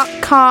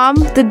Skeetle.com.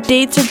 The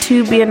dates are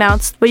to be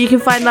announced, but you can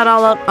find that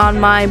all out on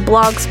my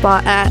blog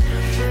spot at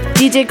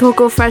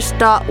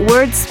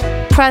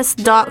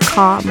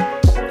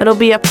djcocofresh.wordpress.com. It'll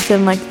be up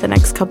within like the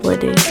next couple of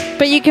days.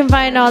 But you can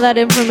find all that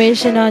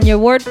information on your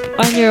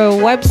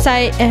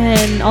website,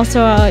 and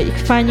also you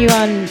can find you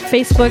on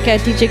Facebook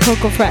at DJ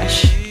Coco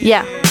Fresh.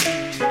 Yeah.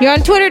 You're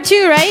on Twitter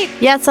too, right?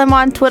 Yes, I'm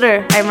on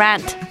Twitter. I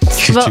rant.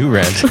 You do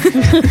rant.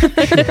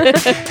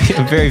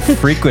 Very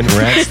frequent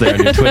rants there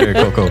on your Twitter,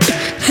 Coco.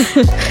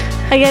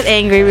 I get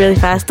angry really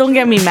fast. Don't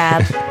get me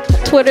mad.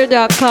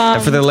 Twitter.com.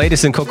 And for the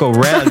latest in Coco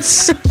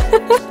rants,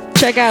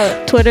 check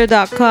out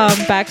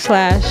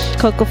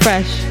twitter.com/Coco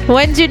Fresh.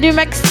 When's your new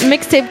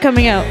mixtape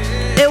coming out?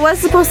 It was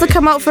supposed to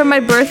come out for my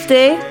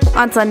birthday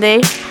on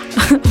Sunday,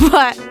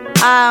 but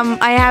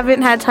I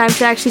haven't had time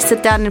to actually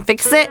sit down and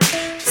fix it.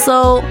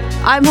 So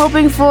I'm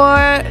hoping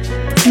for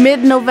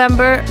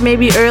mid-November,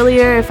 maybe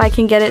earlier if I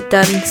can get it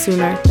done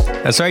sooner.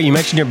 That's right, you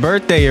mentioned your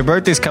birthday. Your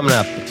birthday's coming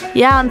up.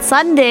 Yeah, on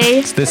Sunday.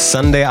 It's this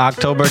Sunday,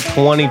 October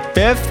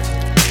 25th.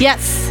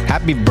 Yes.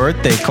 Happy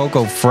birthday,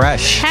 Coco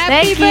Fresh.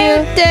 Happy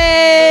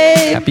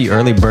birthday. Happy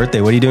early birthday.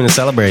 What are you doing to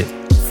celebrate?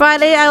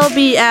 Friday, I will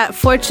be at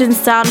Fortune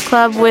Sound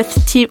Club with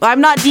Team...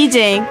 I'm not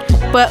DJing,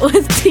 but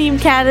with Team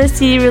Canada's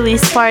CD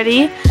release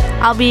party.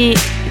 I'll be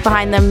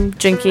behind them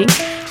drinking.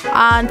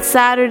 On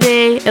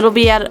Saturday, it'll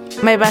be at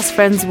my best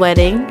friend's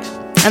wedding.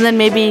 And then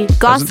maybe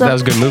Gossip. That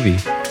was a good movie.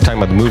 You're talking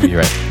about the movie,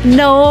 right?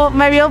 No,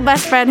 my real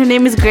best friend, her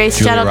name is Grace.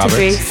 Julia Shout out Roberts? to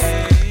Grace.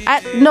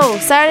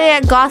 Saturday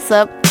at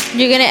Gossip.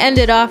 You're going to end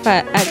it off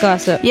at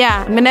Gossip.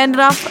 Yeah, I'm going to end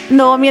it off.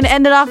 No, I'm going to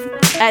end it off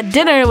at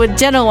dinner with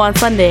Jenno on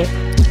Sunday.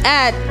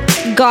 At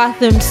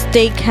Gotham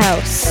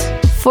Steakhouse.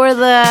 For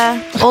the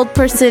old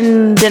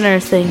person dinner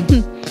thing.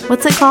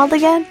 What's it called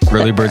again?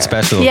 Early Bird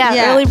Special.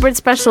 Yeah, Early Bird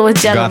Special with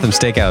Jenno. Gotham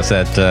Steakhouse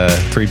at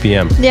 3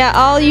 p.m. Yeah,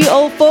 all you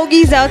old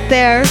fogies out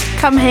there,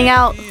 come hang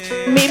out.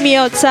 Meet me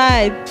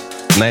outside.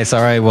 Nice.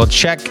 All right. Well,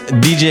 check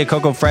DJ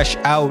Coco Fresh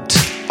out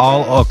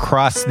all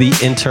across the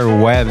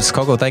interwebs.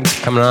 Coco, thanks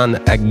for coming on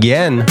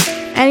again.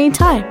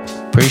 Anytime.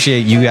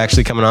 Appreciate you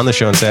actually coming on the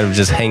show instead of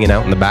just hanging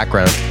out in the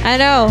background. I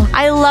know.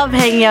 I love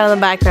hanging out in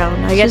the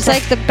background. She's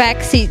like the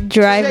backseat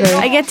driver.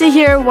 I get to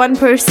hear one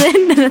person,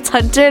 and it's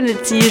Hunter, and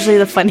it's usually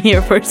the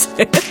funnier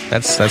person.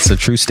 That's a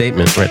true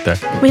statement right there.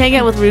 We hang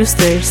out with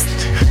roosters.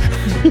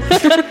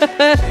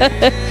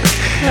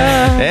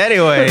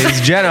 Anyways,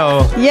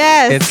 Jenno.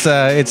 Yes.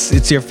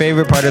 It's your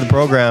favorite part of the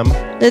program.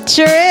 It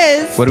sure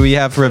is. What do we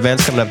have for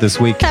events coming up this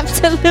week?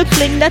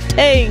 Absolutely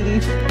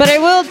nothing. But I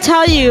will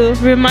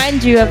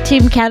remind you of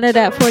Team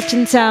Canada at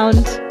Fortune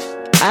Sound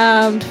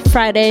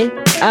Friday.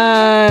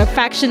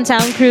 Faction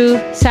Sound Crew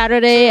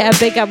Saturday at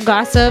Big Up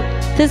Gossip.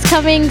 This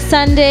coming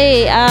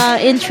Sunday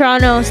in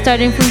Toronto,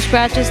 starting from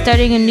scratch, is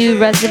starting a new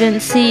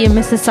residency in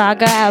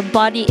Mississauga at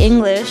Body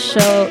English.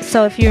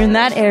 So if you're in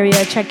that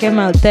area, check him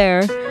out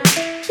there.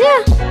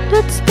 Yeah,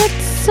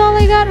 that's all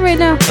I got right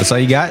now. That's all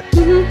you got?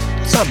 Mm-hmm.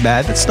 It's not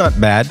bad. It's not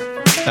bad.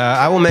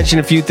 I will mention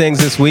a few things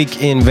this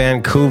week in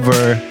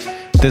Vancouver.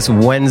 This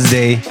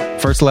Wednesday,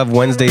 First Love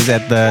Wednesdays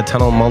at the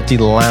Tunnel Multi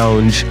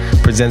Lounge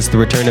presents the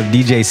return of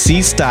DJ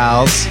C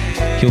Styles.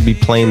 He'll be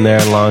playing there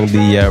along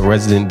the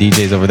resident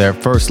DJs over there.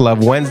 First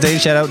Love Wednesday.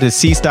 Shout out to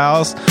C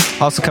Styles.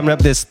 Also coming up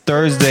this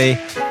Thursday,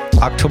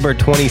 October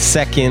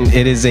 22nd,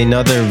 it is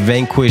another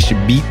Vanquish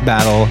beat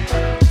battle.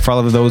 For all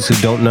of those who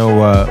don't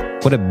know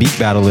what a beat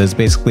battle is,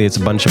 basically it's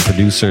a bunch of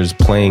producers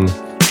playing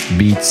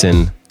beats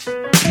and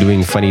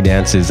doing funny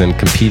dances and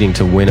competing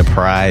to win a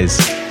prize.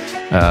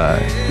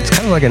 It's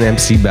kind of like an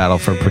MC battle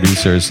for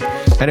producers.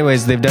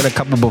 Anyways, they've done a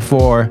couple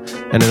before,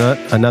 and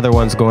another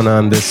one's going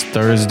on this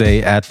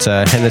Thursday at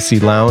Hennessy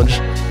Lounge.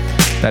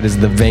 That is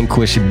the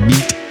Vanquish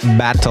Beat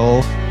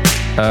Battle.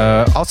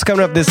 Also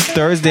coming up this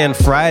Thursday and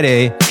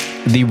Friday,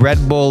 the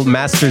Red Bull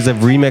Masters of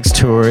Remix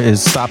Tour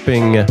is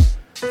stopping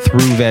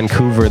through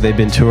Vancouver. They've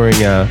been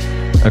touring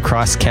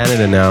across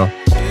Canada now,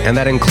 and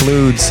that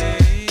includes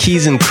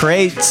Keys and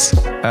Crates,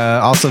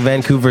 also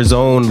Vancouver's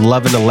own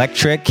Love and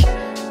Electric,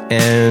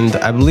 and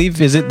I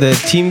believe, is it the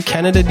Team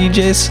Canada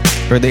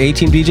DJs or the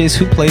A-Team DJs?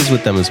 Who plays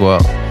with them as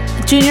well?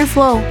 Junior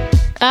Flow.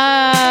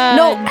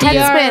 No,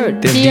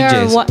 Headspin.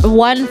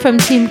 DR1 from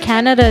Team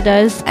Canada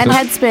does. And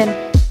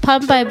Headspin.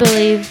 Pump, I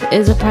believe,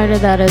 is a part of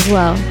that as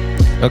well.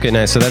 Okay,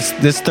 nice. So that's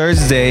this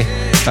Thursday,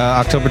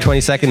 October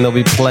 22nd, they'll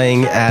be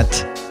playing at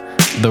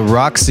the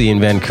Roxy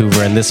in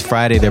Vancouver, and this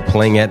Friday they're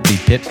playing at the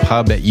Pit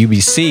Pub at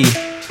UBC,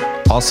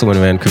 also in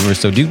Vancouver.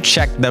 So do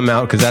check them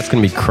out, because that's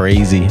going to be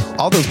crazy.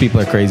 All those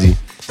people are crazy.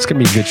 It's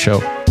going to be a good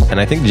show. And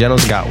I think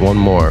Jenno's got one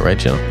more, right,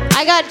 Jenno?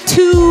 I got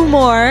two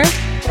more.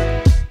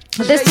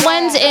 This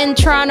one's in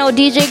Toronto.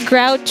 DJ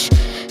Grouch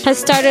has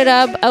started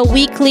up a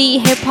weekly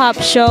hip-hop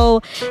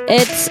show.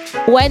 It's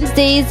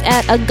Wednesdays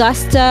at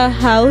Augusta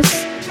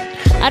House.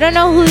 I don't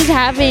know who's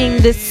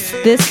having this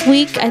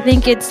week. I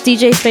think it's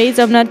DJ FaZe.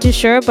 I'm not too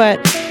sure, but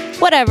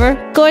whatever.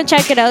 Go and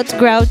check it out. It's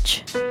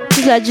Grouch.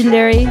 He's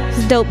legendary.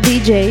 He's a dope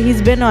DJ.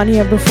 He's been on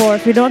here before.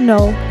 If you don't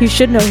know, you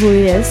should know who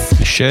he is.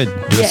 You should.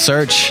 Do a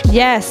search.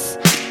 Yes.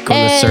 Go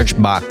in the search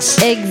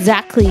box.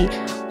 Exactly.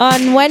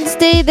 On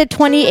Wednesday, the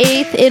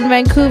 28th in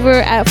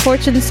Vancouver at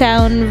Fortune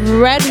Sound,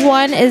 Red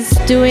One is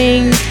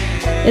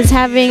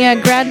having a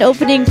grand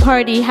opening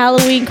party,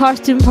 Halloween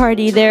costume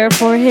party there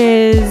for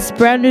his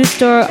brand new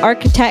store,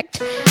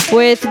 Architect,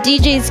 with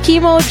DJs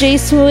Chemo, Jay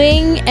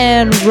Swing,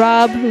 and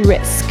Rob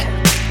Risk.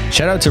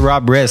 Shout out to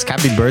Rob Risk.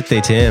 Happy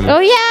birthday to him. Oh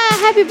yeah,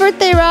 happy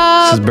birthday,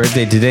 Rob. It's his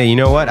birthday today. You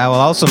know what? I will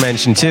also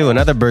mention too,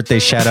 another birthday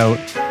shout out.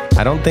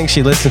 I don't think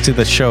she listens to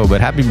the show,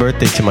 but happy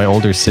birthday to my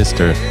older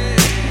sister.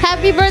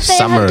 Happy birthday,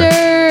 Summer.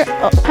 Hunter.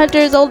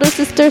 Hunter's older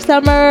sister,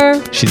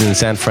 Summer. She's in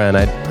San Fran.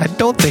 I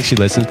don't think she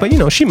listens, but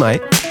she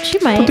might. She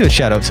might. We'll do a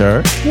shout out to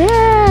her.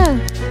 Yeah.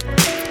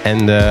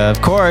 And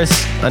of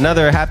course,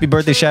 another happy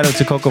birthday shout out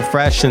to Coco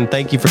Fresh, and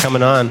thank you for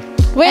coming on.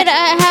 Wait,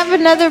 I have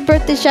another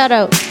birthday shout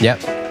out. Yep.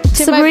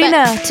 To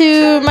Sabrina.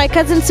 To my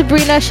cousin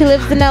Sabrina, she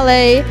lives in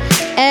LA,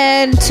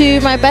 and to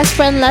my best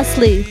friend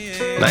Leslie.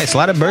 Nice, a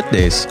lot of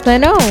birthdays. I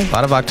know. A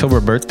lot of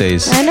October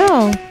birthdays. I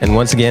know. And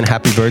once again,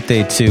 happy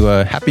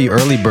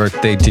early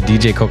birthday to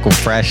DJ Coco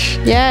Fresh.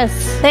 Yes.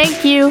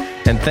 Thank you.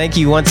 And thank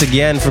you once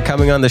again for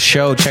coming on the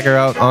show. Check her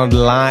out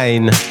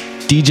online,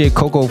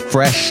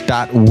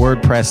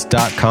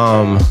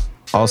 djcocofresh.wordpress.com.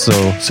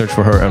 Also, search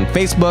for her on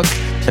Facebook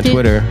and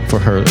Twitter for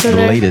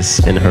the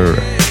latest in her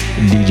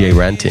DJ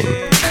ranting.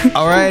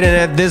 All right, and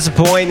at this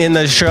point in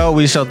the show,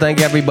 we shall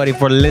thank everybody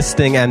for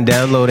listening and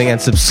downloading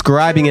and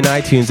subscribing in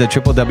iTunes at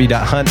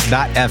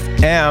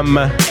www.hunt.fm.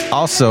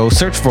 Also,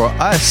 search for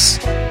us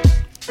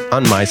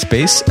on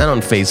MySpace and on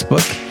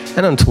Facebook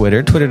and on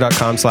Twitter,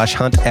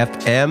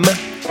 twitter.com/huntfm.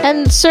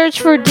 And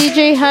search for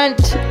DJ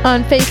Hunt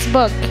on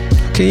Facebook.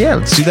 Okay, yeah,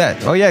 let's do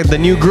that. Oh, yeah, the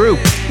new group.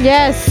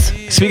 Yes.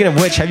 Speaking of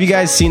which, have you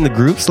guys seen the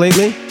groups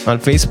lately on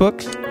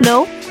Facebook?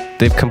 No.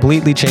 They've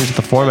completely changed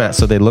the format,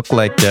 so they look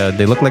like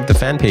the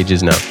fan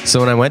pages now. So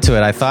when I went to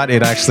it, I thought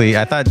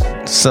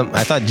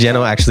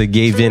Jeno actually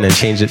gave in and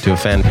changed it to a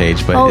fan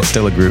page, but it's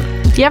still a group.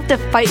 You have to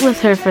fight with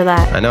her for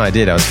that. I know, I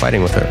did. I was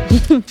fighting with her.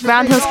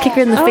 Roundhouse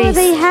kicker in the face. Oh,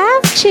 they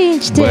have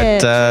changed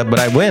it. But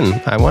I won.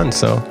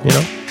 So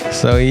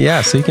So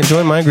yeah, so you can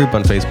join my group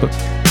on Facebook.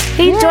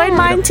 Hey, join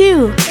mine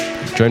too.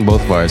 Join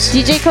both of ours.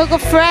 DJ Coco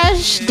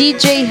Fresh,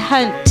 DJ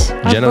Hunt.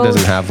 Jeno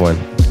doesn't have one.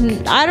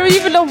 I don't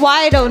even know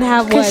why I don't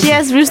have one. Because she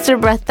has Rooster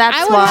breath, that's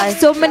why. I would have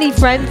so many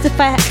friends if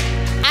I...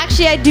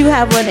 Actually, I do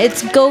have one.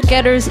 It's Go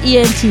Getters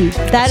ENT.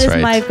 That's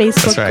right. my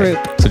Facebook group.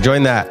 So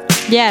join that.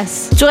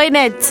 Yes. Join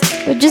it.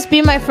 Just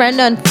be my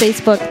friend on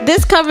Facebook.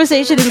 This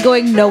conversation is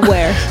going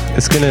nowhere.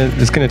 It's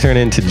gonna turn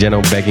into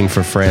Jeno begging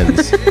for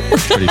friends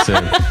pretty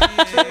soon.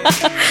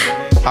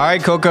 All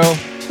right, Coco.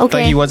 Okay.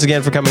 Thank you once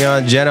again for coming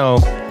on. Jeno.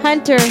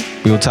 Hunter.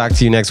 We will talk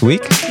to you next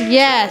week.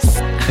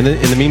 Yes. In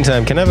the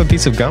meantime, can I have a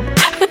piece of gum?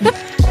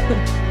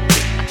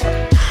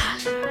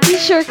 You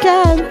sure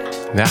can.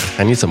 Yeah,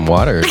 I need some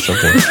water or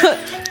something.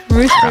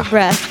 Rooster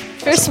breath.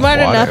 You're smart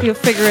water. enough, you'll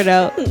figure it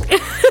out.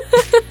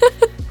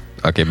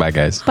 Okay, bye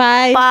guys.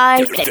 Bye.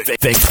 Bye.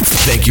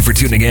 Thank you for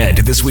tuning in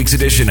to this week's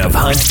edition of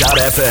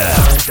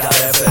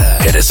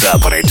Hunt.fm. Hit us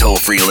up on our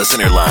toll-free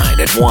listener line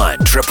at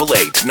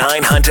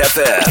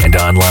 1-888-9-HUNT-FM and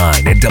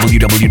online at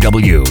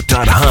www.hunt.fm.